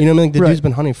 Right. You know what I mean? Like, the dude's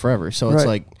been hunting forever. So it's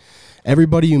like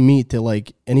everybody you meet that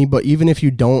like anybody, even if you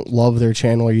don't love their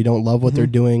channel or you don't love what they're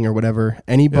doing or whatever,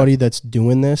 anybody that's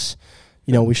doing this,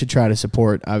 we should try to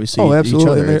support, obviously. Oh,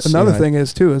 absolutely. Each other. Another thing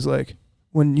is too, is like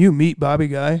when you meet Bobby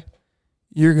Guy,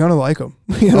 you're gonna like him.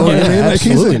 You know what I mean? Like,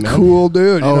 he's a cool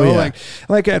dude.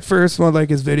 Like at first, when like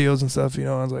his videos and stuff, I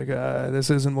was like, this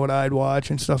isn't what I'd watch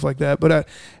and stuff like that. But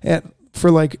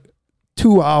for like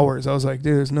 2 hours, I was like,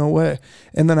 dude, there's no way.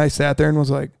 And then I sat there and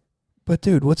was like, but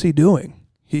dude, what's he doing?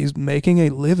 He's making a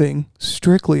living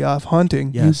strictly off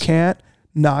hunting. Yes. You can't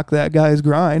knock that guy's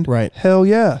grind. Right. Hell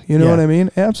yeah. You know what I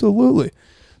mean? Absolutely.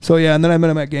 So yeah, and then I met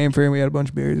him at Game Fair and we had a bunch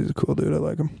of beers. He's a cool dude. I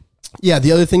like him. Yeah,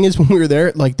 the other thing is when we were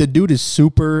there, like the dude is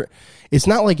super, it's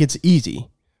not like it's easy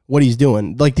what he's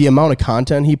doing. Like the amount of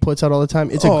content he puts out all the time,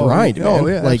 it's a grind, man. Oh,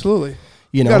 yeah, like, absolutely.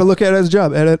 You got to look at it as a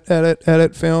job.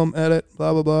 Edit, film, blah,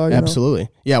 blah, blah. Absolutely.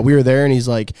 Yeah, we were there and he's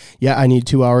like, yeah, I need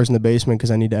 2 hours in the basement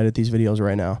because I need to edit these videos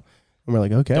right now. And we're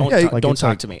like, okay. Don't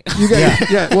talk to me.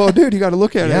 Well, dude, you got to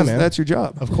look at it as that's your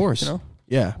job. Of course.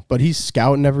 Yeah, but he's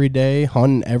scouting every day,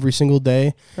 hunting every single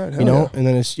day, and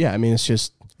then it's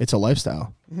a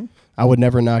lifestyle. Mm-hmm. I would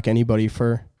never knock anybody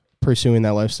for pursuing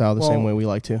that lifestyle the same way we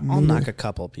like to. I'll knock a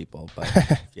couple people, but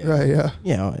right,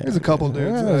 yeah. There's a couple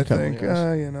dudes I think,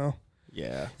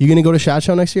 Yeah. You gonna go to SHOT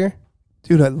Show next year?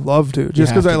 Dude, I'd love to,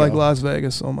 just because I like Las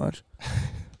Vegas so much.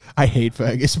 I hate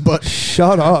Vegas, but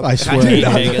Shut up. I swear. hate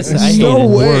Vegas. I It's hate the no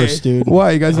way. worst, dude.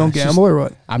 Why, you guys don't gamble or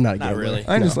what? I'm not a Not gambler. really.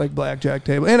 I just No. like blackjack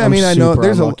table. And I I'm mean, I know super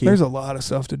there's unlucky. there's a lot of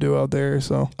stuff to do out there,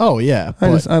 so Oh, yeah.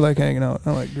 But I like hanging out.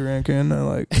 I like drinking. I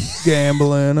like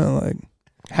gambling. I like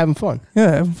having fun.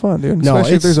 having fun, dude. No,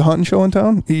 Especially if it's- there's a hunting show in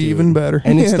town, even better.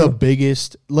 And it's You the know?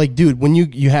 biggest, like, dude, when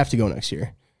you have to go next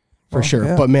year. For Well, sure.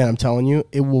 yeah. But, man, I'm telling you,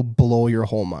 it will blow your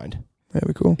whole mind. That'd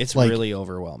be cool. It's Like, really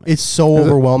overwhelming. It's so Is it?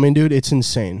 overwhelming, dude. It's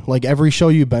insane. Like, every show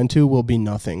you've been to will be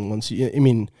nothing once you, I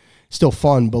mean, still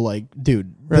fun, but like,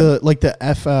 dude, the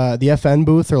FN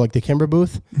booth or like the Kimber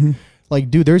booth, like,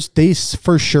 dude, they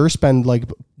for sure spend like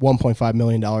 $1.5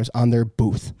 million on their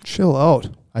booth. Chill out.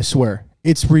 I swear.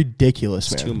 It's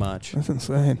ridiculous, It's man. too much. That's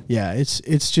insane. Yeah, it's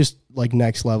just like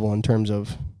next level in terms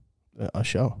of a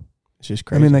show. It's just I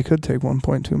crazy. mean, they could take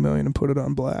 1.2 million and put it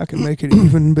on black and make it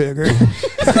even bigger.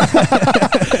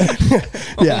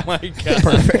 yeah, Oh my god.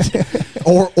 perfect.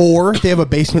 or they have a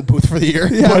basement booth for the year.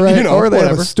 Yeah, But, right. You know, or they have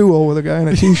whatever. a stool with a guy in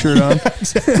a t-shirt on.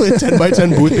 Exactly, a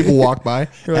 10x10 booth. People walk by.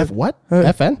 Right. What? Right.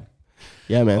 FN?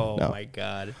 Yeah, man. Oh No. my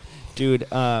god, dude.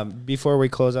 Before we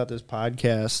close out this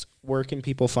podcast, where can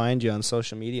people find you on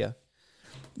social media?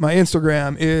 My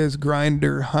Instagram is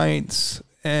Grinder Heintz,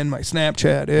 and my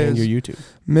Snapchat is And your YouTube.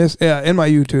 and my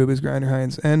YouTube is Grinder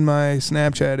Heintz, and my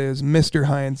Snapchat is Mr.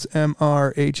 Heintz,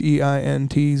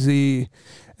 MrHeintz,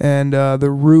 and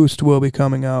the Roost will be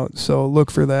coming out, so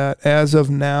look for that. As of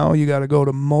now, you got to go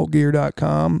to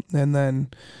moltgear.com and then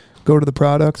go to the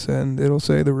products, and it'll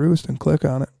say the Roost, and click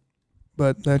on it.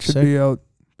 But that should Sick. be out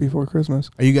before Christmas.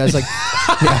 Are you guys like?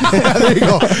 Yeah, there you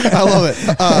go. I love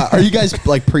it. Are you guys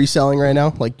like pre-selling right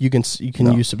now? Like you can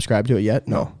No. you subscribe to it yet?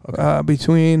 No. Okay.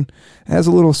 Between, as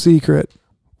a little secret,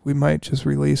 we might just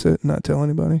release it and not tell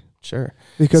anybody. Sure.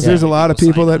 Because Yeah. there's a lot of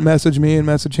people Sign that on. message me and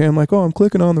message him like, oh, I'm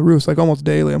clicking on the Roost, like almost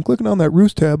daily. I'm clicking on that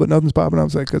Roost tab, but nothing's popping up.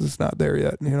 It's like, because it's not there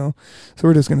yet, you know? So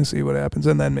we're just going to see what happens.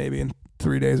 And then maybe in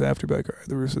 3 days after, be like, all right,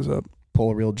 the Roost is up.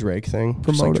 Pull a real Drake thing. Just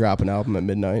Promote like it. drop an album at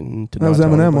midnight and to That was not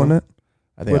tell Eminem, anybody. wasn't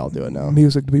it? They all do it now.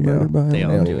 Music to be Yeah. murdered by. They Eminem. all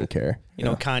They don't do even it. care. You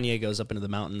know, Kanye goes up into the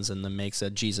mountains and then makes a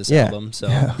Jesus Yeah. album. So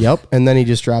Yeah. Yep. And then he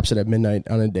just drops it at midnight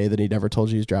on a day that he never told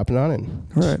you he's dropping on, and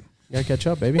All right. you gotta catch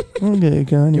up, baby. Okay,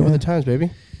 Kanye. Get with the times, baby.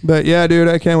 But yeah, dude,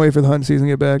 I can't wait for the hunting season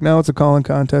to get back. Now it's a calling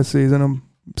contest season. I'm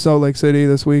Salt Lake City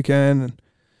this weekend, and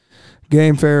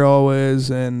Game Fair always,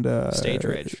 and Stage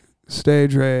Rage.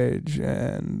 Stage Rage,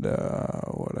 and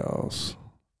what else?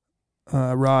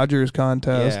 Rogers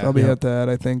contest. Yeah. I'll be Yeah. at that,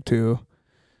 I think, too.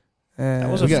 And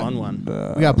That was a fun one.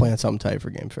 We gotta plan something tight for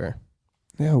Game Fair.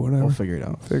 Yeah, whatever. We'll figure it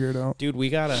out. Figure it out. Dude, we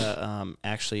gotta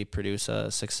actually produce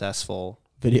a successful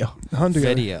Video. Hunt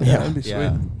together. video. Yeah, that'd be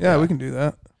Yeah. sweet. Yeah, we can do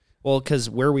that. Well, because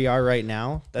where we are right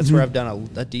now, that's Mm-hmm. where I've done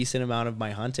a decent amount of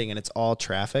my hunting, and it's all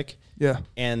traffic. Yeah.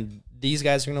 And these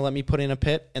guys are going to let me put in a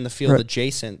pit, and the field Right.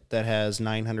 adjacent that has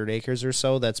 900 acres or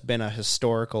so that's been a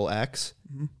historical X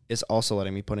is also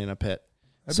letting me put in a pit.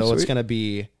 Mm-hmm. That'd be So it's sweet.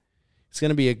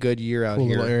 gonna be a good year out Cool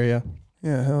here. little area.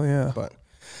 Yeah, hell yeah. But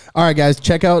all right, guys,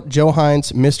 check out Joe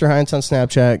Heintz, Mr. Heintz on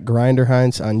Snapchat, Grinder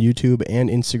Heintz on YouTube and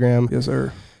Instagram. Yes,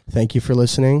 sir. Thank you for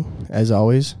listening. As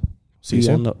always, see you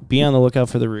soon. Be on the lookout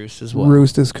for the Roost as well.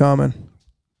 Roost is coming.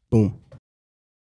 Boom.